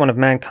 it's not one of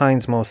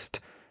mankind's most,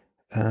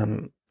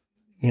 you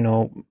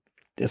know,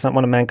 it's not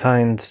one of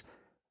mankind's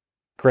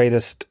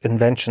greatest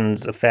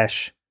inventions, a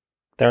fesh.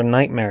 They're a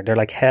nightmare. They're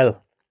like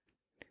hell.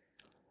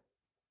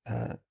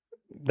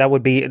 That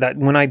would be that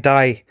when I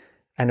die,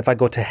 and if I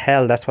go to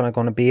hell, that's when I'm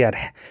going to be at.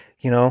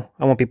 You know,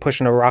 I won't be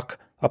pushing a rock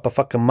up a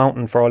fucking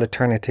mountain for all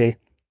eternity.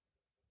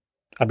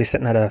 I'll be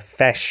sitting at a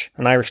fesh,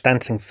 an Irish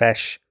dancing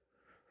fesh.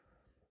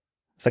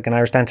 It's like an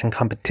Irish dancing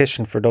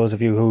competition for those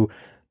of you who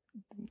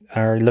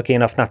are lucky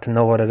enough not to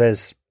know what it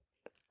is.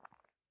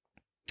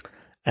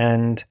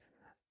 And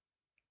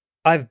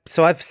I've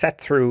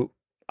sat through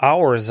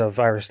hours of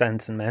Irish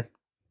dancing, man.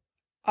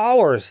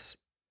 Hours.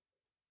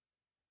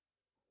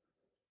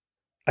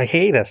 I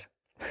hate it.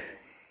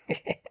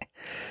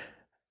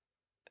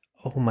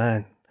 Oh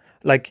man.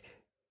 Like,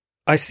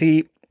 I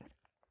see,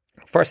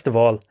 first of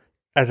all,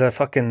 as a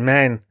fucking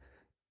man,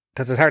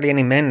 because there's hardly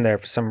any men there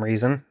for some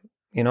reason.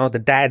 You know, the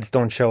dads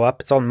don't show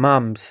up. It's all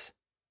mums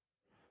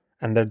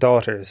and their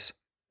daughters.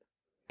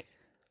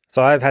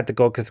 So I've had to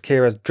go because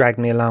Kira dragged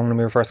me along when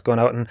we were first going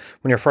out. And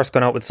when you're first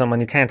going out with someone,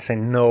 you can't say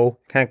no.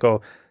 Can't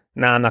go,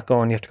 nah, I'm not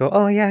going. You have to go,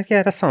 oh yeah,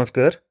 that sounds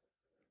good.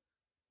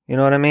 You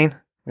know what I mean?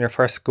 When you're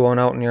first going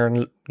out and you're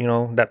in, you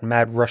know, that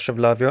mad rush of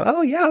love, you're,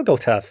 oh yeah, I'll go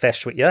to a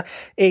fesh with you.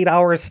 8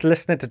 hours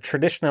listening to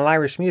traditional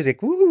Irish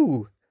music.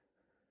 Woo!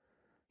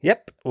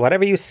 Yep,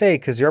 whatever you say,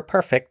 because you're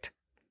perfect.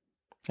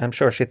 I'm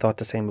sure she thought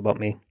the same about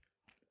me.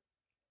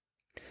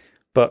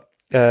 But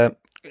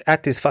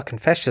at these fucking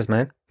feshes,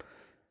 man,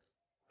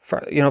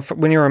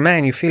 when you're a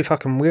man, you feel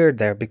fucking weird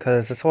there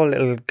because it's all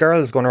little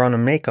girls going around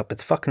in makeup.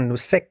 It's fucking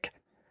sick.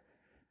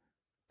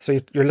 So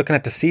you're looking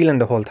at the ceiling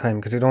the whole time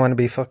because you don't want to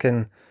be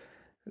fucking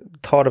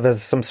thought of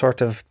as some sort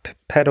of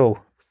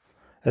pedo,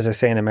 as they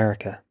say in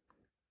America.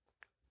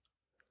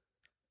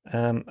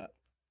 And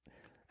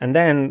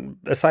then,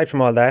 aside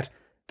from all that,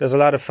 there's a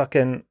lot of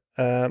fucking...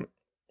 I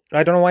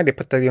don't know why they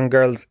put the young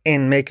girls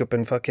in makeup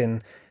and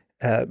fucking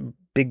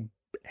big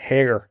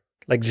hair,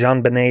 like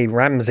JonBenet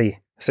Ramsey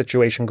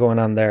situation going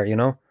on there, you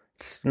know?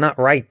 It's not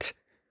right.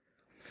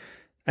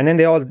 And then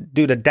they all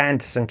do the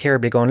dance and Kira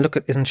be going, look,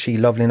 isn't she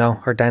lovely now?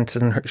 Her dance,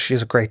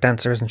 she's a great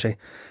dancer, isn't she?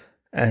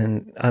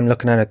 And I'm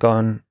looking at it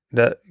going,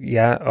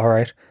 yeah, all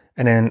right.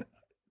 And then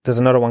there's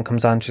another one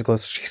comes on, she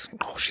goes,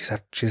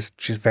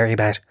 she's very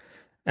bad.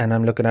 And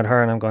I'm looking at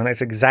her and I'm going,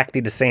 it's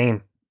exactly the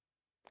same.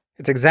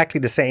 It's exactly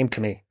the same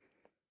to me.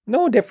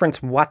 No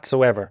difference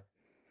whatsoever.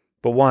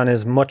 But one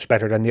is much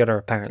better than the other,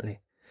 apparently.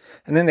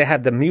 And then they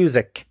had the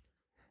music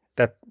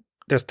that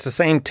there's the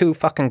same two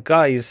fucking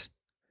guys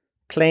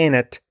playing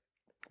it.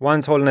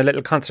 One's holding a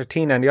little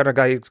concertina and the other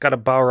guy's got a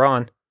bower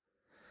on.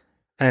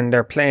 And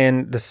they're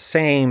playing the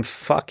same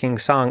fucking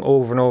song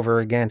over and over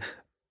again.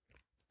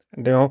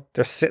 You know,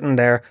 they're sitting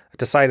there at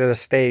the side of the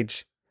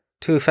stage.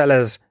 Two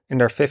fellas in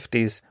their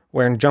 50s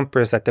wearing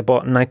jumpers that they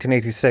bought in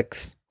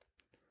 1986.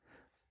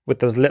 With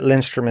those little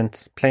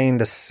instruments playing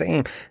the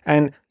same.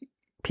 And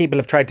people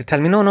have tried to tell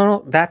me,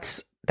 no,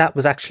 that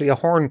was actually a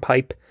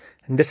hornpipe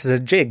and this is a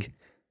jig.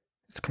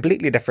 It's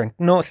completely different.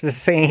 No, it's the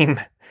same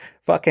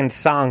fucking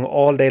song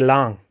all day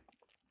long.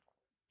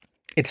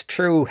 It's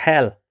true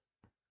hell.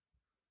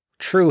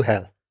 True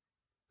hell.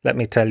 Let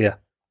me tell you.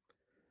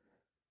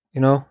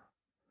 You know,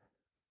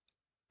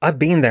 I've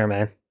been there,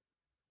 man.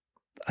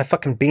 I've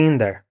fucking been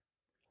there.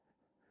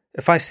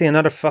 If I see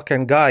another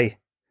fucking guy,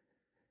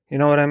 you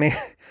know what I mean?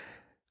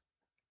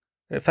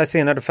 If I see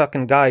another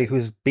fucking guy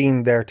who's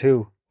been there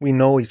too, we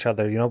know each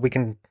other, you know, we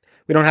don't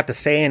have to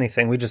say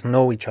anything, we just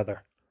know each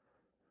other.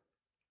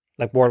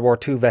 Like World War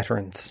II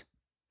veterans.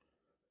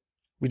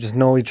 We just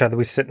know each other,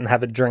 we sit and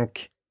have a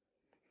drink.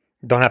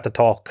 Don't have to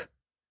talk.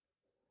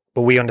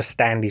 But we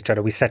understand each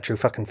other, we sit through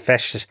fucking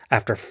fesh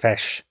after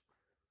fesh.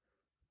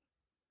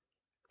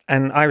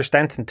 And Irish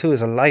dancing too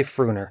is a life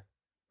ruiner.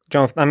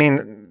 I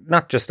mean,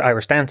 not just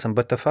Irish dancing,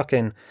 but the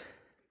fucking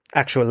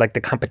actual, like the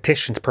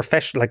competitions,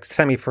 professional, like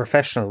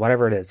semi-professional,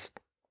 whatever it is.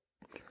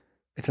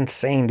 It's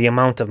insane the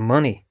amount of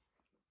money.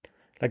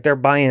 Like they're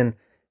buying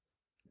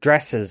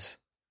dresses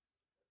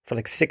for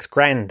like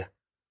 $6,000. Do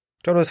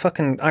you know those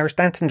fucking Irish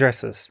dancing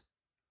dresses?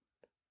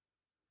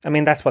 I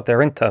mean, that's what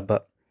they're into,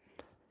 but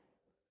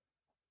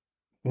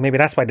maybe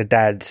that's why the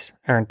dads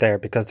aren't there,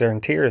 because they're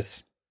in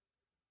tears.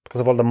 Because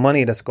of all the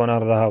money that's going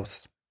out of the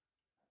house.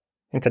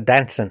 Into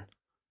dancing.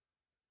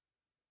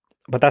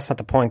 But that's not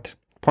the point.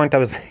 The point I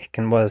was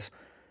making was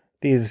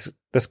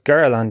this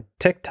girl on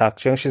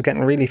TikTok, you know, she's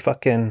getting really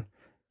fucking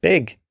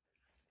big.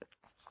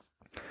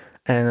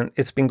 And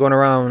it's been going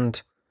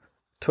around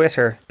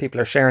Twitter. People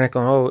are sharing it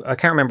going, oh, I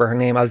can't remember her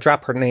name. I'll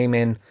drop her name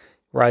in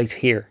right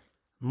here.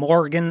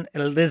 Morgan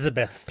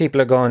Elizabeth.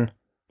 People are going,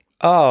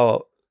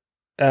 oh,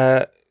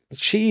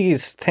 she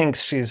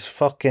thinks she's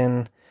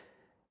fucking...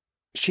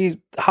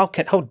 How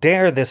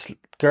dare this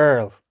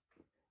girl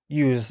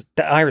use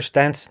the Irish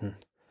dancing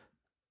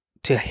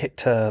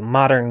to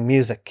modern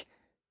music?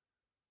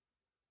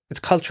 It's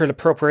cultural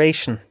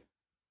appropriation.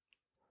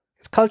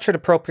 It's cultural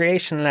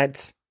appropriation,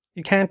 lads.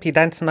 You can't be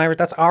dancing Irish.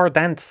 That's our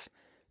dance.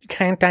 You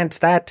can't dance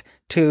that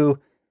to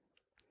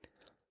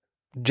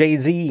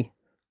Jay-Z.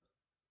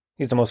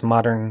 He's the most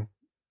modern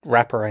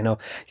rapper I know.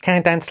 You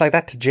can't dance like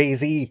that to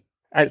Jay-Z.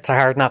 It's a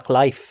Hard Knock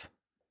Life.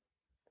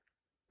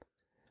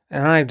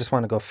 And I just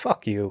want to go,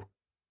 fuck you.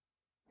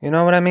 You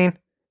know what I mean?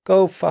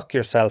 Go fuck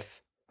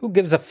yourself. Who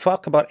gives a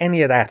fuck about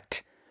any of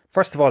that?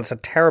 First of all, it's a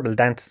terrible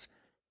dance.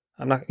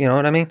 I'm not, you know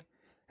what I mean?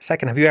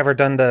 Second, have you ever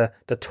done the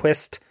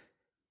twist?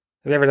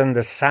 Have you ever done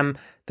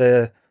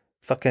the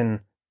fucking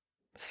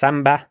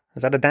samba?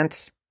 Is that a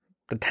dance?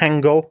 The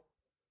tango?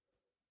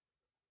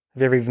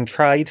 Have you ever even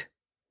tried?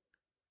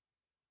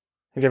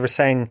 Have you ever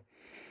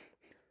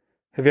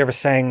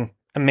sang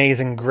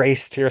Amazing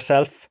Grace to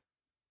yourself?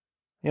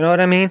 You know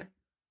what I mean?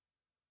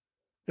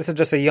 This is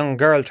just a young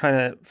girl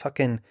trying to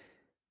fucking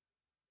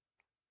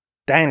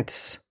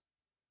dance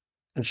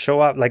and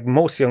show up like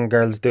most young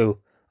girls do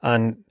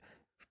on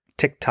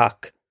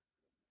TikTok.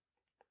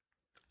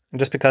 And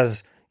just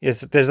because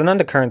there's an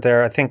undercurrent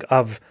there, I think,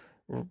 of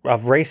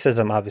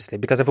racism, obviously.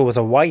 Because if it was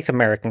a white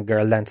American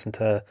girl dancing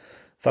to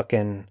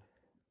fucking...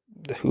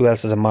 Who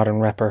else is a modern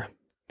rapper?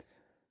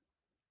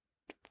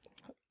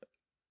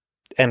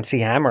 MC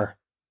Hammer.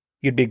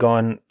 You'd be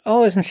going,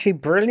 oh, isn't she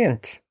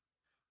brilliant?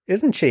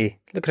 Isn't she?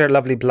 Look at her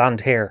lovely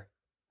blonde hair.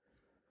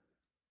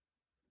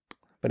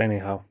 But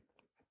anyhow,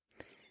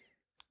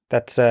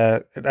 that's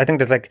I think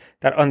there's like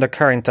that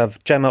undercurrent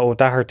of Gemma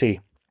O'Doherty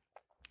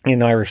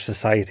in Irish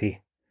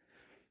society.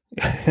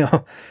 You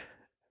know,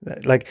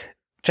 like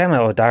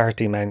Gemma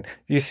O'Doherty, man.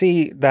 You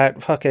see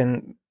that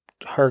fucking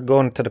her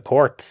going to the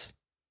courts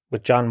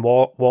with John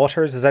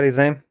Waters. Is that his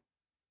name?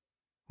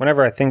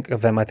 Whenever I think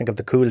of him, I think of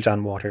the cool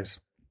John Waters,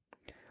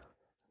 the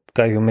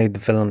guy who made the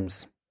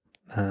films.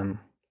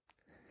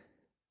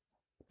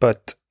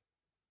 But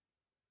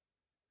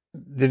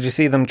did you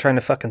see them trying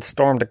to fucking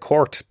storm the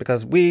court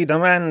because we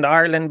demand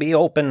Ireland be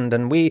opened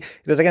and it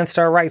is against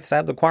our rights to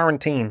have the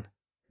quarantine?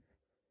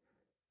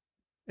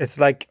 It's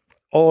like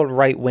all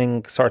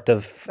right-wing sort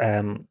of,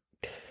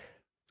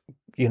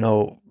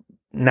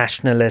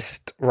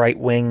 nationalist,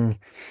 right-wing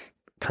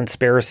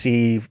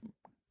conspiracy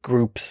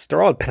groups.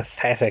 They're all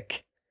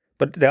pathetic.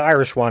 But the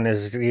Irish one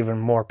is even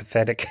more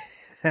pathetic.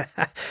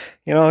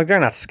 You know, they're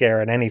not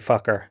scaring any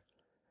fucker.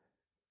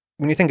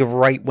 When you think of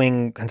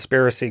right-wing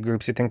conspiracy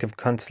groups, you think of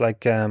cunts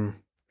like,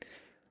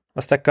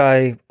 what's that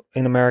guy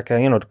in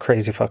America? You know, the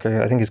crazy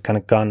fucker. I think he's kind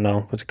of gone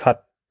now. Was he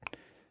caught?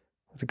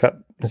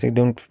 Is he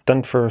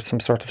done for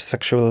some sort of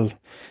sexual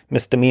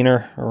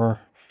misdemeanor or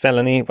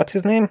felony? What's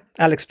his name?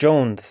 Alex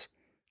Jones.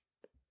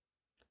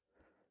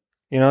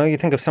 You know, you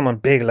think of someone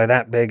big like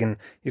that big, and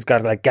he's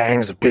got like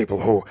gangs of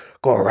people who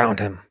go around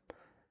him.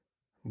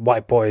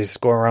 White boys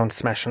go around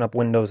smashing up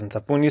windows and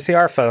stuff. But when you see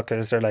our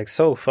fuckers, they're like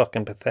so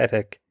fucking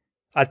pathetic.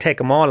 I'll take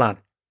them all on.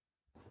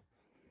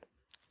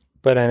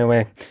 But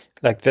anyway,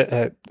 like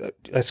I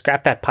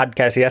scrapped that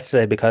podcast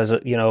yesterday because,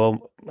 you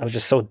know, I was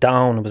just so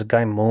down. There was a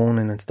guy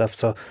moaning and stuff.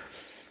 So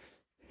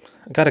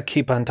I got to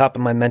keep on top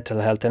of my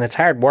mental health. And it's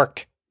hard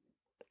work.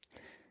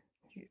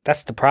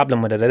 That's the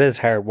problem with it. It is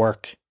hard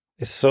work.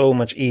 It's so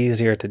much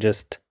easier to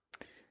just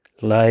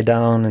lie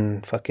down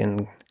and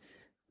fucking,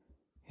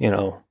 you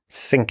know,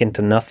 sink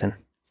into nothing.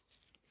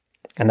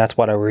 And that's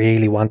what I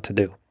really want to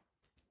do.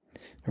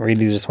 I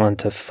really just want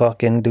to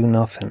fucking do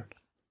nothing.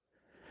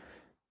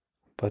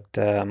 But,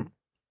 you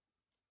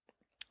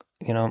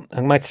know,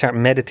 I might start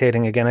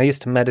meditating again. I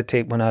used to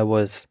meditate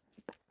a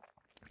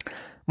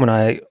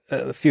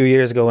few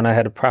years ago when I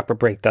had a proper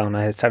breakdown,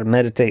 I had started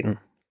meditating.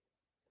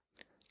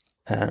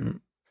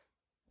 And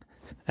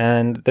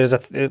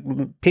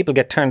people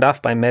get turned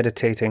off by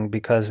meditating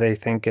because they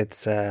think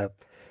it's,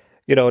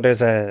 you know,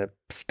 there's a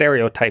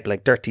stereotype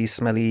like dirty,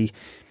 smelly,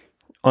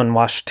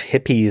 unwashed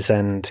hippies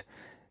and,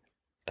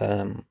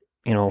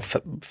 you know,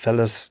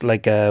 fellas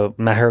like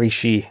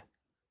Maharishi,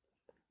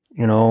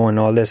 you know, and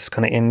all this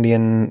kind of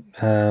Indian,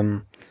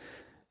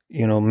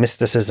 you know,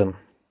 mysticism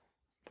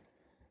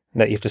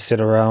that you have to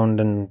sit around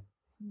and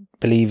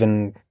believe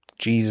in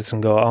Jesus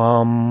and go,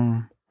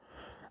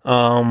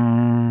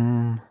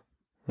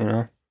 you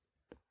know.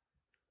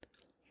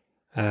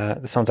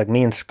 It sounds like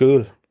me in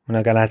school when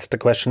I got asked the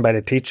question by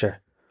the teacher.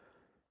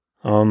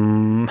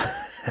 But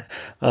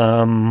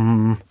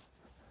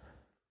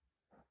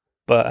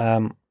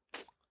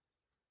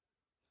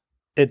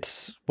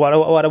it's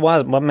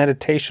what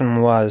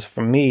meditation was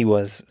for me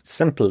was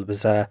simple. It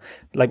was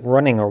like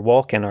running or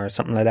walking or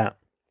something like that,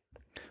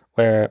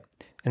 where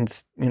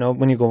And, you know,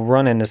 when you go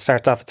running, it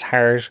starts off, it's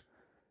hard.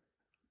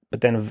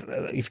 But then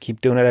if you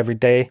keep doing it every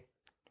day,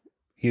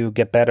 you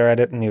get better at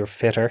it and you're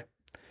fitter.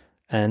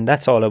 And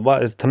that's all it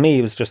was. To me,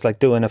 it was just like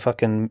doing a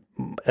fucking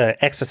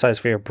exercise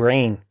for your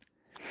brain.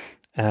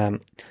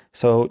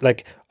 So,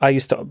 like, I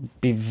used to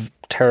be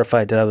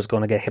terrified that I was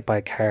going to get hit by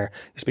a car.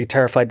 I used to be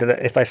terrified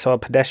that if I saw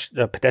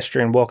a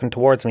pedestrian walking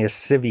towards me, a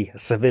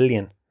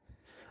civilian,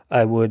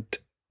 I would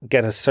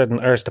get a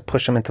certain urge to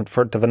push him into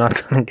front of an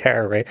oncoming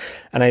car, right?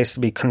 And I used to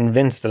be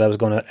convinced that I was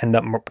going to end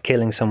up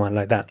killing someone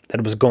like that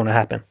it was going to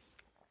happen.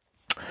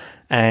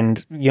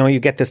 And, you know, you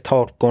get this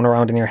thought going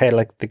around in your head,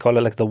 like they call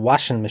it like the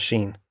washing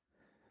machine.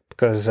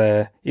 Because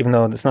even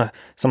though it's not,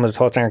 some of the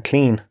thoughts aren't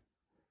clean,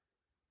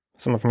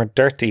 some of them are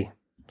dirty.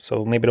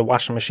 So maybe the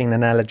washing machine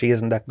analogy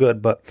isn't that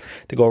good, but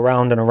they go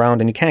around and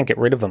around and you can't get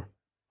rid of them.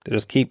 They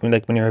just keep,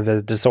 like when you have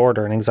a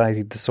disorder, an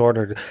anxiety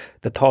disorder,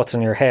 the thoughts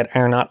in your head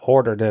are not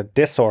ordered, they're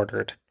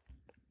disordered.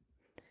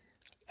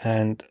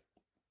 And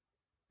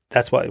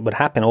that's what would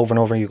happen over and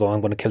over. You go,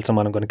 I'm going to kill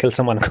someone, I'm going to kill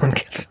someone, I'm going to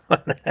kill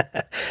someone.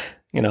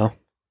 You know,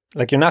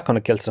 like you're not going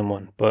to kill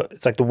someone, but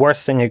it's like the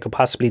worst thing you could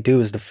possibly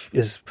do is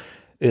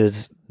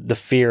the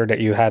fear that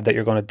you have that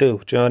you're going to do.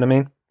 Do you know what I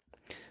mean?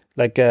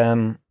 Like,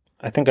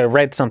 I think I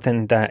read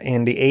something that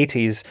in the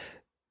 80s,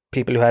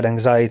 people who had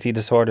anxiety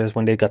disorders,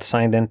 when they got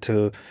signed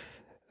into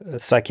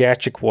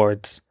psychiatric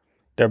wards,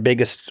 their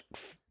biggest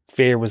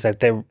fear was that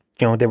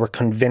they were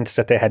convinced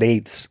that they had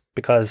AIDS,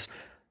 because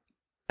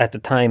at the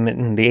time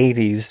in the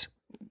 80s,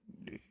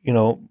 you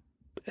know,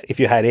 if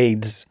you had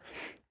AIDS,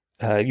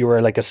 you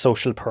were like a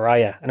social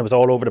pariah, and it was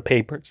all over the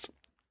papers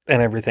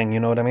and everything. You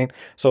know what I mean?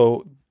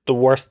 So the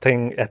worst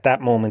thing at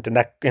that moment,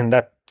 in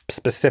that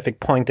specific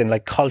point in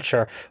like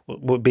culture,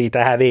 would be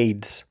to have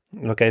AIDS.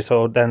 Okay,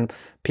 so then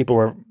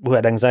people who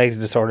had anxiety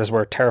disorders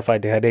were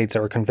terrified they had AIDS. They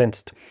were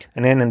convinced.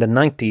 And then in the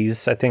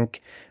 90s, I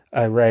think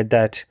I read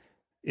that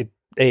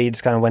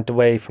AIDS kind of went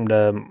away from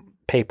the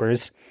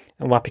papers,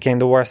 and what became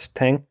the worst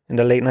thing in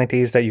the late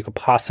 90s that you could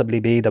possibly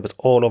be, that was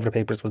all over the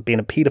papers, was being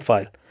a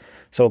paedophile.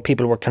 So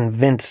people were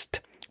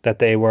convinced that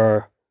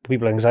people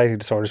with anxiety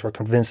disorders were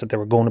convinced that they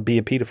were going to be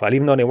a paedophile,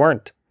 even though they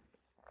weren't.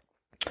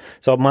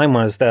 So mine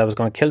was that I was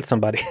going to kill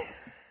somebody,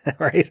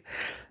 right?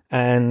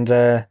 And,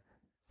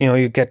 you know,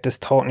 you get this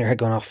thought in your head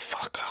going, oh,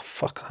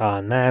 fuck,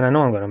 man, I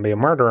know I'm going to be a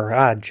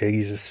murderer.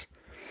 Jesus.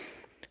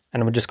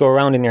 And it would just go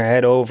around in your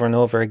head over and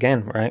over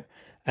again, right?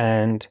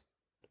 And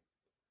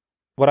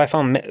what I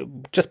found,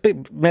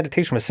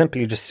 meditation was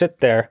simply you just sit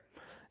there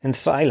in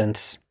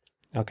silence,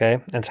 okay?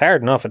 And it's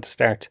hard enough at the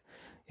start.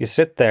 You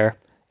sit there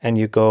and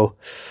you go,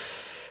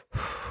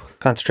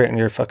 concentrate on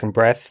your fucking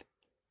breath,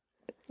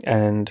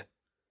 and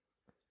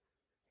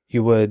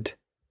you would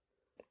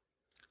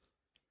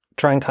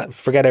try and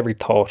forget every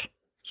thought.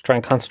 Just try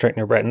and concentrate on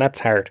your breath, and that's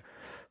hard.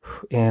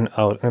 In,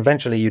 out. And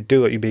eventually you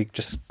do it, you'd be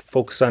just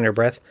focused on your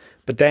breath.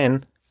 But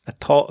then a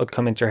thought would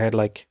come into your head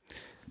like,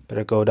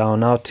 better go down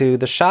now to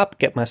the shop,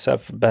 get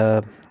myself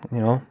a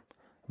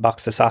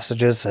box of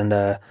sausages and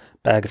a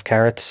bag of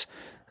carrots,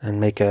 and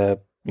make a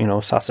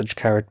sausage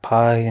carrot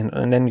pie.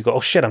 And then you go,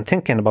 oh shit, I'm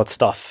thinking about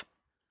stuff.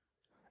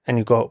 And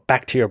you go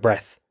back to your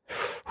breath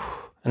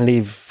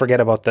and forget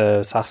about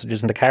the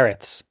sausages and the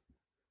carrots.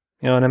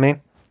 You know what I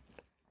mean?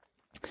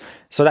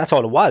 So that's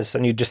all it was.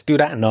 And you just do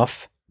that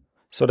enough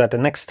so that the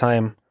next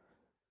time,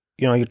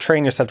 you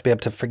train yourself to be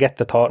able to forget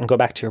the thought and go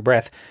back to your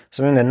breath.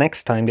 So then the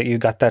next time that you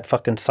got that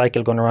fucking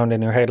cycle going around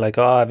in your head, like,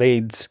 oh, I have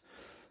AIDS.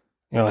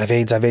 I have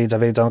AIDS.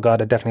 Oh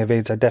God, I definitely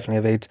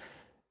have AIDS.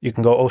 You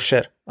can go, oh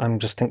shit, I'm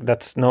just thinking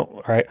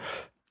all right.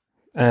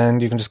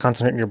 And you can just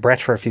concentrate on your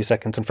breath for a few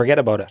seconds and forget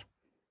about it.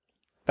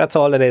 That's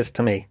all it is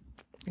to me.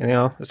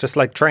 It's just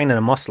like training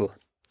a muscle.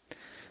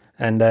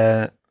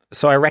 And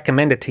so I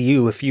recommend it to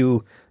you if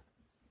you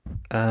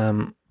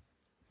are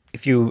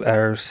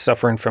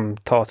suffering from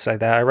thoughts like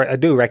that. I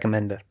do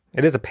recommend it.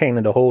 It is a pain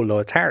in the hole though.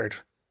 It's hard.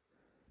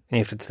 And you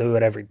have to do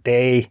it every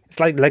day. It's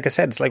like I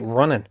said, it's like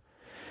running.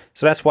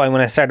 So that's why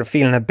when I started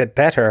feeling a bit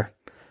better,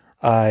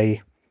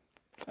 I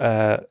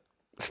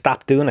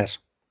stopped doing it.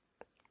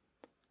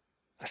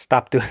 I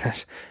stopped doing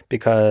it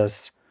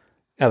because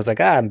I was like,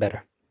 I'm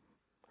better.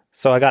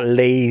 So I got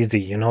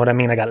lazy, you know what I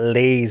mean? I got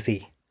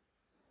lazy.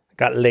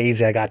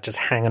 I got just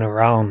hanging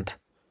around.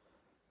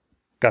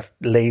 Got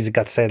lazy,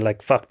 got said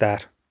like, fuck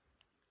that.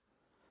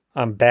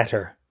 I'm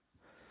better.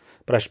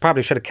 But I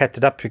probably should have kept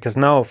it up, because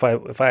now if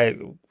I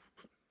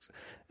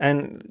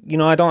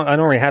and I don't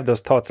really have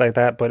those thoughts like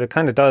that, but it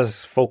kind of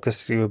does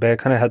focus you a bit. It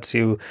kind of helps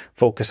you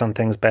focus on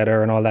things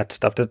better and all that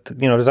stuff.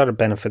 There's other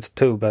benefits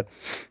too, but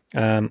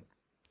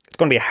it's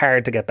going to be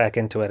hard to get back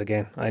into it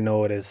again. I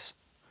know it is.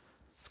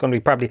 It's going to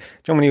be probably,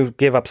 when you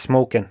give up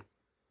smoking,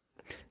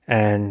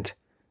 and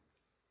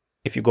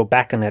if you go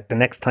back on it, the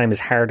next time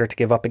is harder to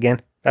give up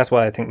again. That's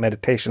why I think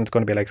meditation is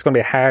going to be like. It's going to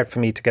be hard for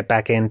me to get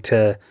back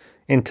into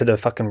the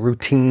fucking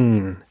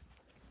routine.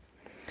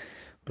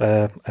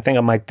 But I think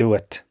I might do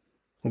it.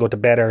 Go to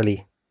bed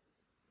early.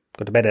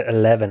 Go to bed at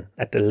 11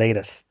 at the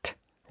latest.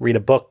 Read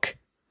a book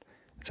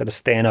instead of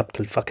staying up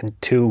till fucking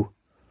 2,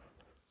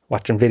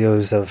 watching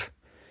videos of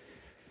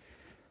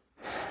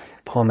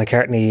Paul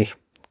McCartney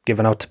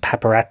given out to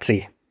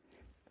paparazzi.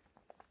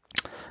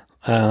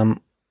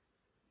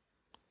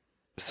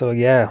 So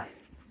yeah,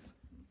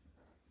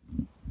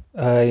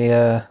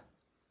 and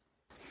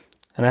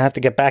I have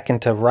to get back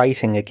into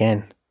writing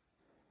again.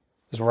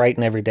 Just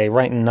writing every day,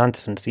 writing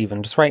nonsense,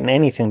 even just writing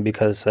anything,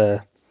 because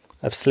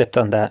I've slipped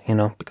on that,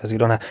 because you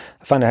don't have.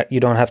 I find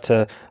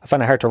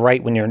it hard to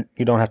write when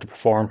you don't have to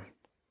perform.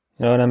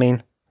 You know what I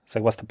mean? It's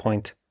like, what's the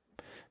point?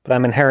 But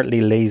I'm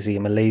inherently lazy.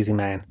 I'm a lazy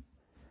man,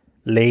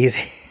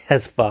 lazy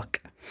as fuck.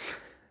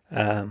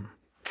 I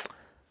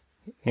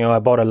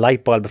bought a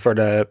light bulb for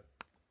the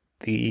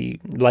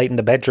light in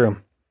the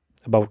bedroom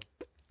about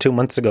 2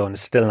 months ago, and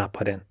it's still not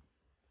put in.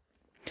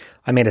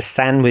 I made a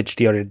sandwich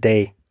the other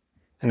day,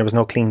 and there was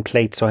no clean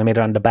plate, so I made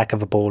it on the back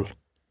of a bowl.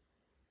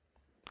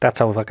 That's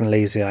how fucking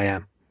lazy I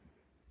am.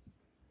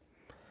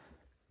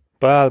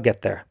 But I'll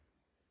get there.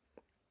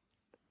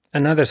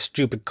 Another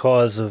stupid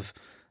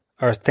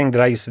or thing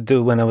that I used to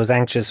do when I was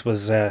anxious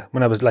was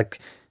when I was like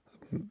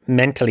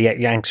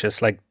mentally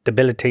anxious, like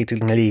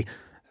debilitatingly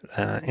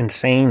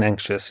insane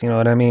anxious. You know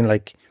what I mean?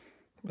 Like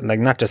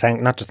not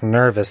just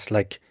nervous.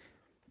 Like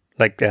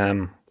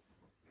when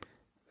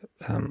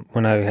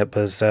I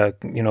was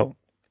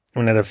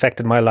when it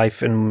affected my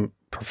life in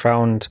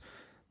profound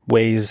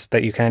ways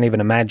that you can't even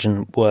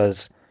imagine,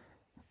 was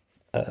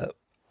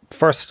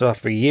first off,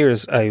 for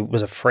years I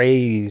was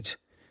afraid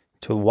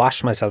to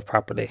wash myself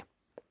properly.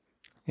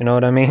 You know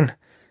what I mean?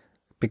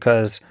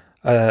 Because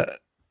I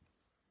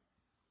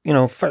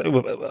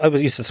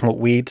was used to smoke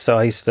weed, so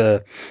I used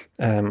to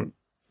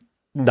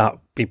not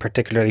be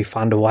particularly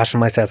fond of washing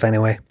myself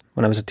anyway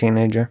when I was a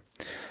teenager.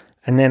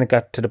 And then it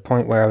got to the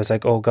point where I was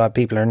like, oh God,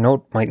 people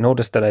might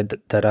notice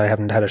that I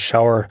haven't had a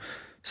shower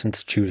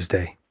since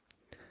Tuesday.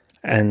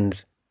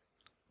 And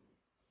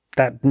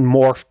that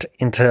morphed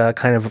into a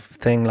kind of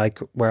thing like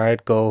where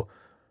I'd go,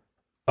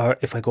 or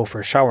if I go for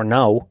a shower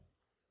now,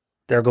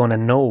 they're going to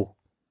know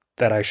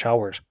that I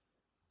showered.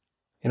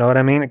 You know what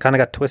I mean? It kind of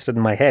got twisted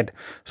in my head.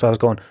 So I was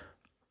going,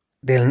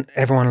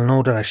 everyone will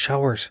know that I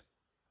showered.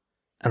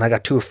 And I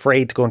got too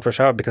afraid to go in for a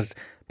shower because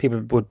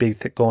people would be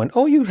going,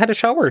 oh, you had a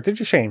shower, did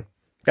you, Shane?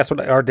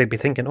 Or they'd be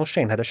thinking, oh,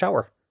 Shane had a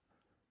shower.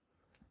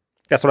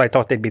 That's what I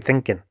thought they'd be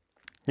thinking.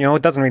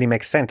 It doesn't really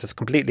make sense. It's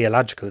completely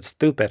illogical. It's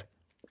stupid.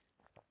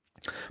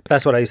 But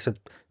that's what I used to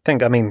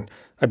think. I mean,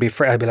 I'd be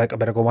afraid. I'd be like, I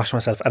better go wash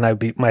myself.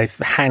 And my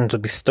hands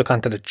would be stuck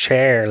onto the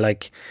chair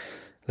like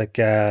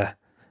an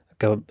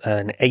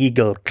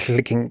eagle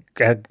clicking,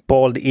 a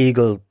bald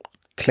eagle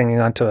clinging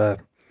onto a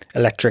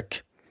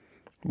electric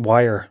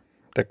wire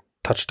that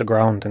touched the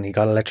ground, and he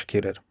got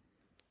electrocuted.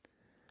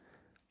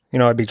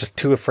 I'd be just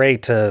too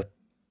afraid to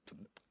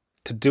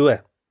do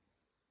it.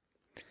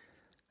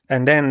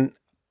 And then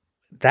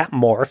that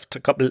morphed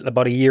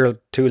about a year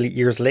or 2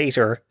 years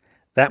later.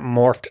 That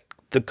morphed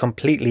the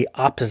completely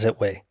opposite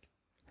way,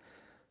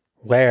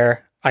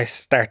 where I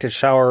started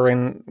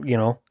showering,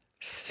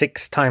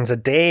 6 times a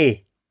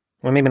day.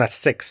 Well, maybe not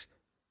 6,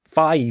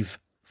 5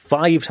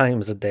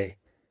 times a day,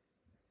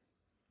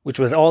 which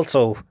was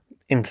also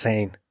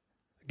insane.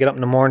 Get up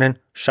in the morning,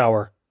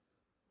 shower.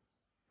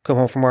 Come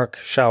home from work,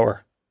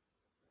 shower.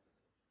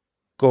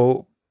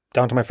 Go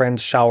down to my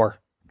friend's, shower.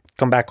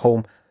 Come back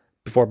home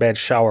before bed,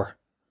 shower.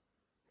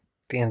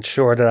 To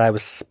ensure that I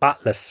was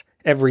spotless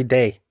every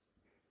day.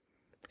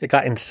 It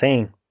got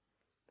insane.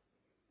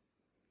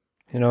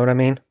 You know what I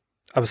mean?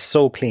 I was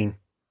so clean.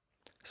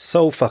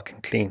 So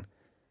fucking clean.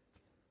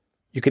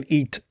 You could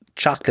eat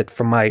chocolate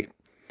from my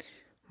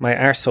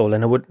arsehole,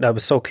 and I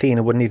was so clean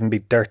it wouldn't even be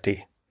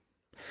dirty.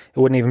 It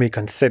wouldn't even be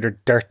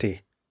considered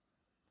dirty.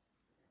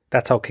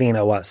 That's how clean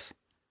I was.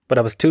 But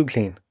I was too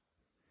clean.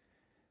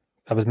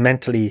 I was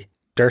mentally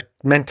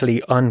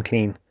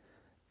unclean,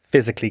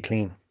 physically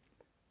clean.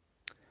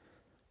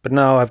 But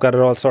now I've got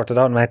it all sorted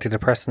out. I'm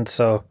antidepressant,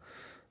 so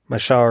my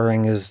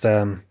showering is,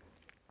 it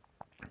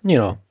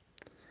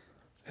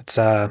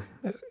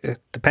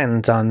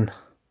depends on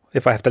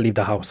if I have to leave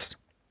the house.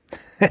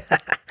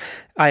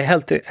 A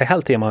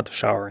healthy amount of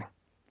showering.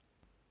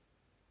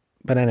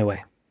 But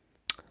anyway,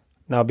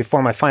 now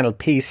before my final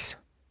piece,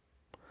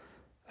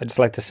 I'd just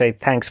like to say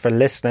thanks for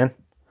listening.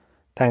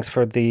 Thanks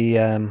for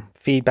the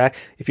feedback.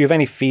 If you have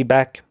any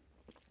feedback,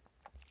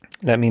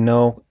 let me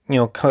know.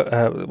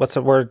 What's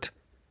the word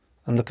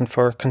I'm looking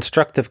for?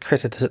 Constructive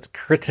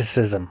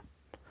criticism.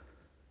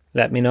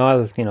 Let me know.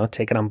 I'll,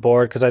 take it on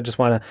board, because I just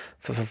want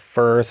to,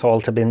 for us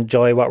all to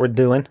enjoy what we're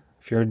doing.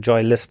 If you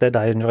enjoy listening,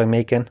 I enjoy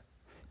making.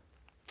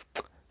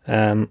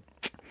 And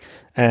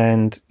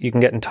you can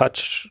get in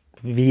touch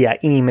via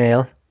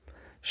email,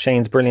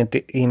 Shane's Brilliant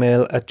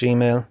email at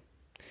Gmail.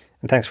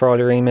 And thanks for all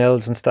your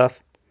emails and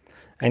stuff.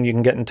 And you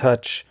can get in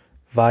touch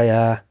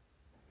via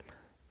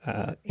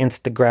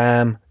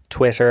Instagram,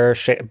 Twitter,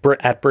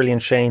 at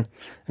Brilliant Shane.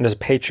 And there's a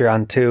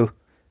Patreon too,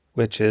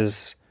 which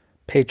is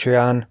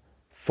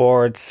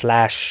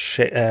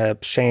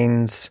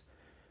Patreon.com/Shane's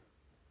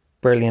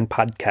Brilliant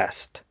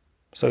Podcast.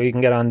 So you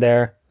can get on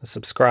there,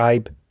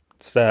 subscribe.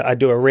 I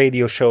do a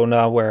radio show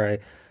now where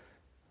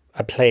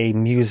I play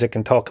music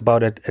and talk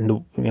about it,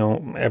 and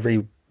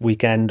every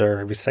weekend or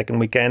every second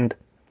weekend.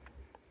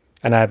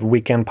 And I have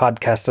weekend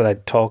podcasts that I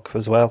talk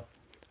as well.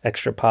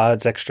 Extra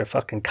pods, extra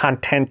fucking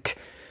content.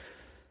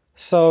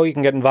 So you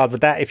can get involved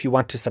with that if you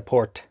want to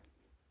support.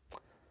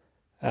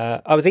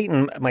 I was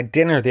eating my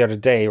dinner the other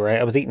day, right?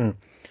 I was eating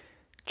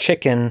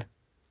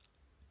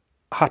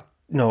I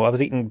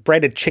was eating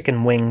breaded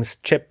chicken wings,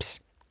 chips,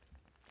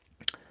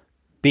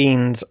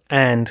 beans,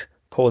 and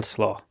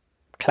coleslaw.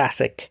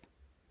 Classic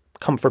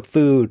comfort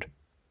food.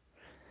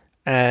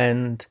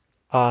 And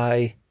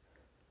I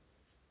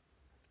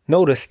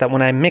noticed that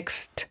when I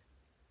mixed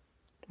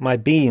my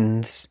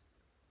beans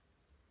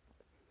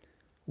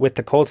with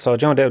the coleslaw,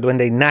 do you know, when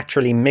they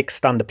naturally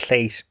mixed on the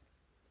plate,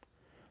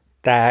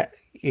 that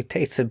it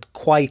tasted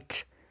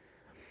quite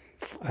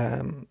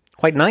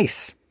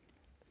nice.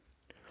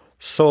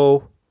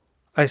 So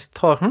I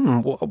thought,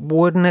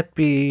 wouldn't it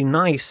be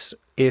nice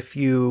if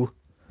you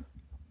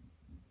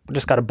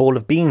just got a bowl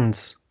of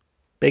beans,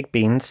 baked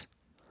beans,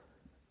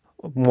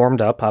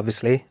 warmed up,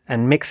 obviously,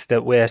 and mixed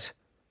it with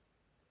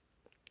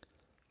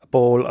a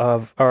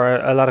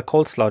lot of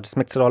coleslaw. Just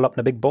mix it all up in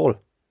a big bowl.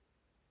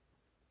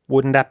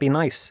 Wouldn't that be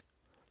nice?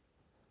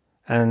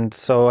 And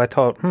so I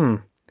thought,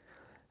 and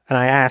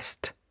I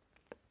asked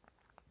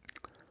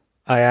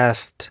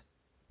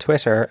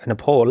Twitter in a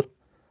poll.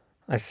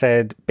 I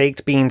said,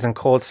 baked beans and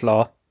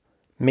coleslaw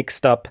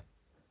mixed up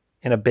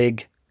in a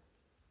big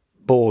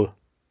bowl.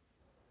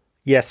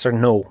 Yes or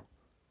no?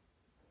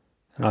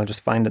 And I'll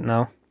just find it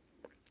now.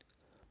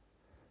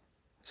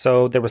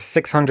 So there were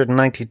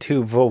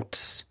 692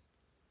 votes.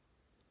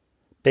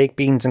 Baked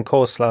beans and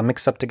coleslaw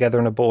mixed up together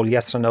in a bowl,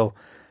 yes or no?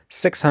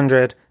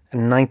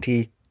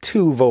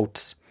 692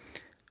 votes.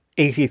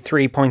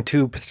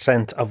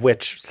 83.2% of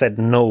which said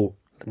no.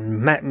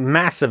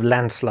 Massive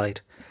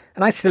landslide.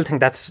 And I still think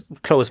that's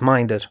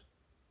close-minded.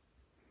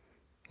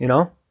 You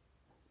know?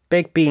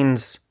 Baked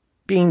beans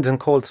and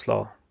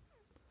coleslaw.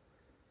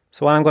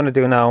 So what I'm going to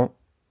do now,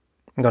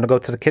 I'm going to go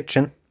to the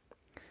kitchen.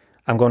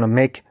 I'm going to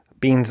make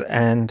beans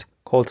and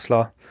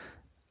coleslaw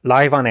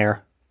live on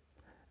air.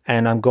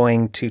 And I'm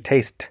going to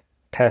taste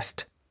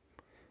test.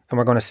 And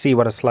we're going to see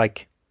what it's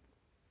like.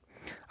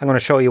 I'm going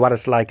to show you what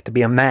it's like to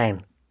be a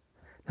man.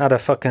 Not a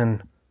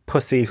fucking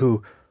pussy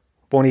who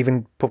won't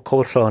even put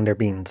coleslaw on their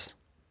beans.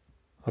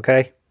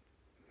 Okay?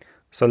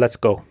 So let's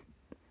go.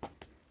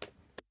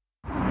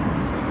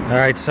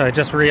 Alright, so I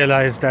just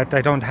realised that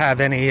I don't have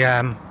any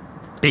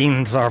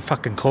beans or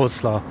fucking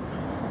coleslaw.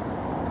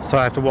 So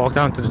I have to walk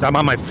down I'm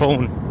on my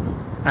phone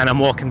and I'm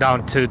walking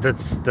down to the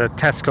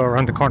Tesco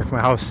around the corner from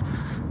my house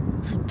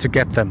to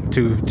get them,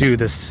 to do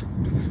this.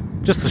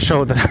 Just to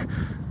show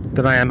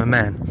that I am a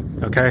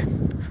man, okay?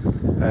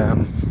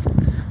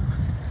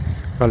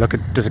 Well, look,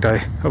 there's a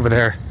guy over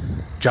there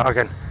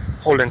jogging,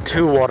 holding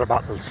 2 water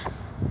bottles,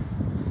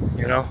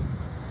 you know?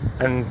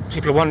 And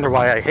people wonder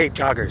why I hate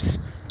joggers.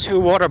 2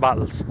 water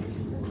bottles.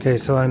 Okay,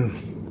 so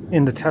I'm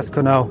in the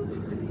Tesco now,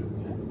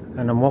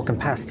 and I'm walking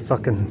past the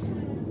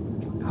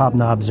fucking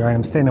Hobnobs, right?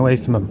 I'm staying away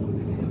from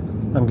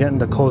them. I'm getting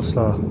the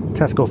coleslaw,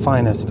 Tesco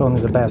finest,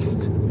 only the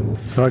best.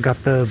 So I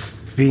got the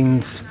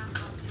beans,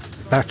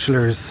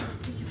 bachelors,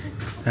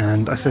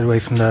 and I stayed away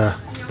from the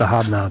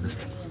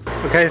Hobnobs.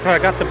 Okay, so I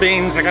got the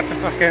beans, I got the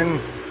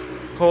fucking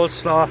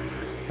coleslaw,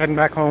 heading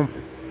back home.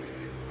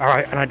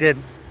 Alright, and I did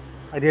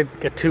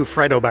get 2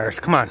 Freddo bars.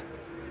 Come on,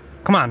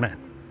 man.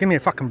 Give me a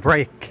fucking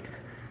break.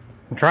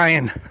 I'm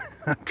trying.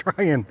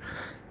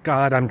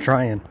 God, I'm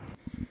trying.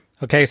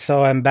 Okay,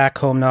 so I'm back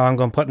home now. I'm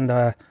going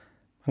to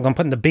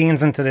put the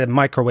beans into the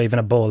microwave in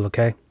a bowl,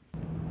 okay?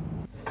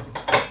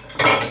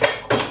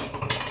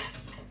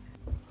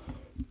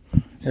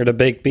 Here the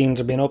baked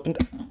beans are being opened.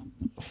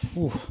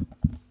 Whew.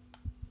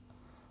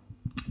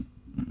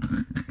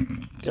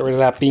 Get rid of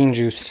that bean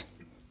juice.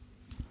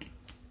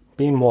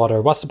 Bean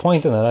water. What's the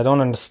point in it? I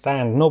don't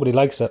understand. Nobody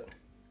likes it.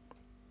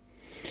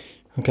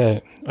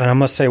 Okay, and I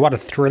must say, what a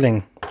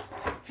thrilling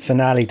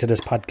finale to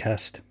this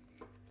podcast.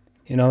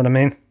 You know what I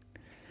mean?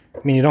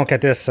 You don't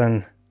get this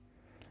in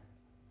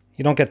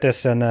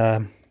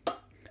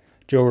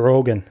Joe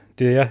Rogan,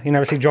 do you? You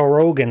never see Joe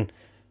Rogan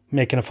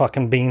making a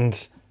fucking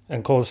beans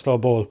and coleslaw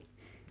bowl.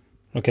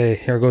 Okay,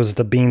 here goes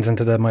the beans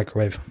into the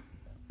microwave.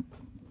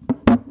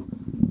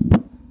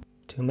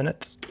 2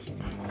 minutes.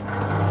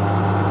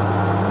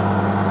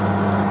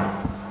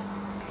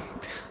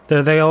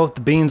 There they go.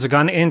 The beans are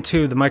gone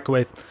into the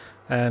microwave.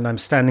 And I'm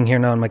standing here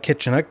now in my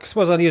kitchen. I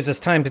suppose I'll use this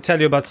time to tell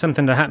you about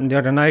something that happened the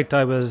other night.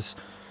 I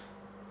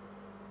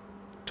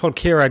told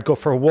Kira I'd go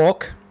for a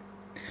walk.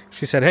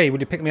 She said, hey,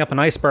 would you pick me up an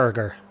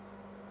iceberger?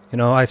 You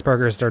know,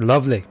 icebergers, they're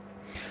lovely.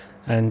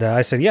 And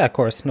I said, yeah, of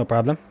course, no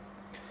problem.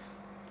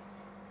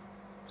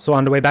 So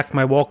on the way back from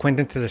my walk, went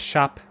into the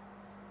shop,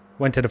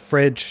 went to the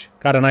fridge,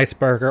 got an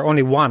iceberger,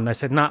 only one. I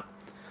said, nah,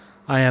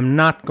 I am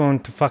not going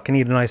to fucking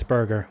eat an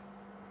iceberger.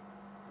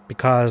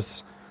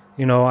 Because,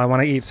 you know, I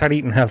want to start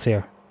eating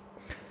healthier.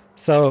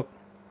 So,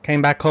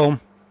 came back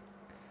home,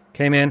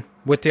 came in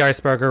with the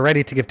iceberger,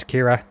 ready to give to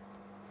Kira.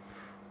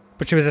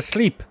 But she was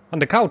asleep on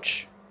the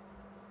couch.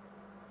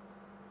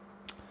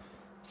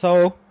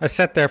 So, I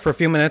sat there for a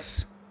few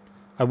minutes.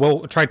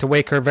 tried to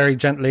wake her very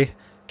gently.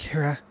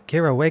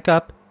 Kira, wake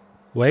up.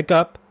 Wake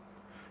up.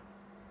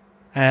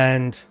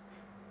 And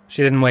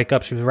she didn't wake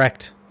up. She was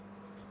wrecked.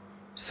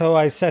 So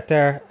I sat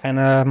there and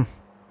I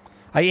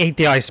ate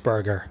the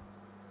iceberger.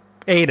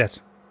 Ate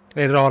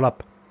it all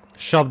up.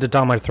 Shoved it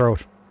down my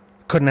throat.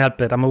 Couldn't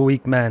help it. I'm a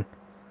weak man.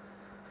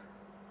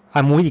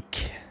 I'm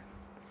weak.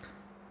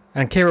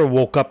 And Kira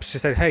woke up. She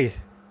said, hey,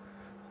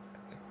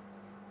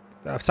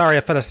 I'm sorry I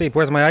fell asleep.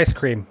 Where's my ice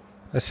cream?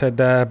 I said,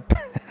 I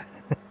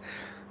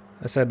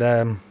could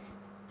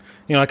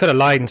have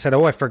lied and said,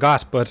 oh, I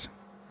forgot, but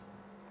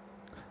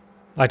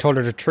I told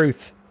her the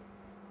truth.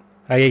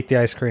 I ate the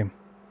ice cream.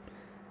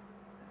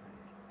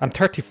 I'm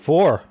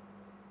 34.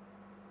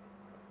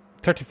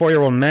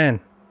 34-year-old man.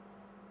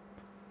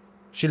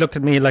 She looked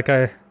at me like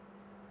I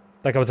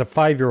was a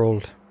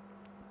 5-year-old.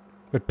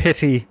 With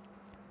pity,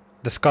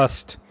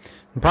 disgust,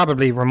 and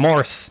probably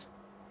remorse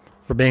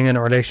for being in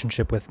a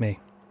relationship with me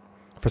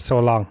for so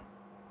long.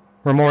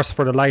 Remorse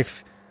for the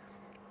life,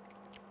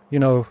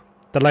 the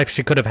life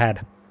she could have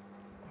had.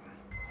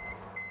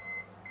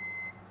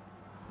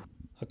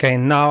 Okay,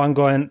 now I'm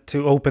going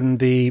to open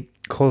the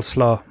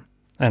coleslaw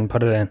and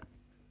put it in.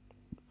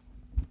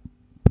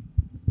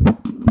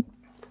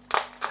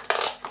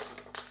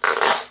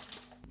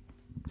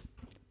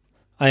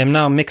 I am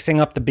now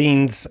mixing up the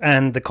beans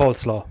and the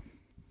coleslaw.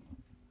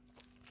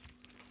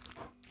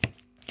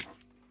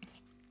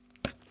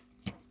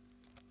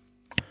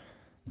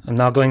 I'm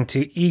now going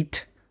to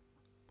eat.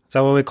 Is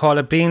that what we call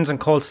it? Beans and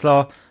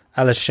coleslaw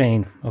a la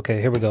Shane.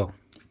 Okay, here we go.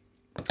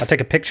 I'll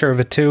take a picture of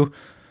it too.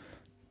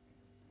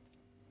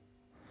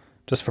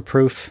 Just for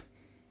proof.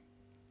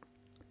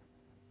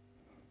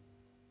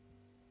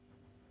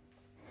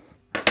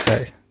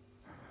 Okay.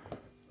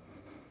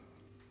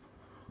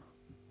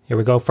 Here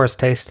we go. First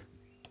taste.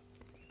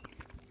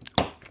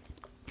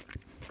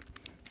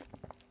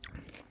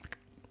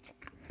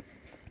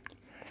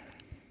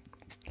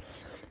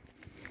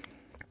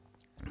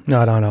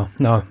 No,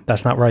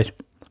 that's not right.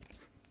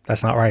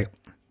 That's not right.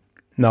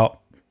 No.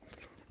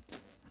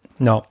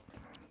 All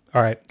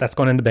right, that's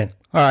going in the bin.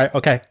 All right,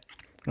 okay.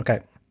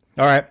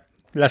 All right,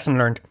 lesson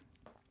learned.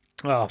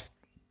 Oh.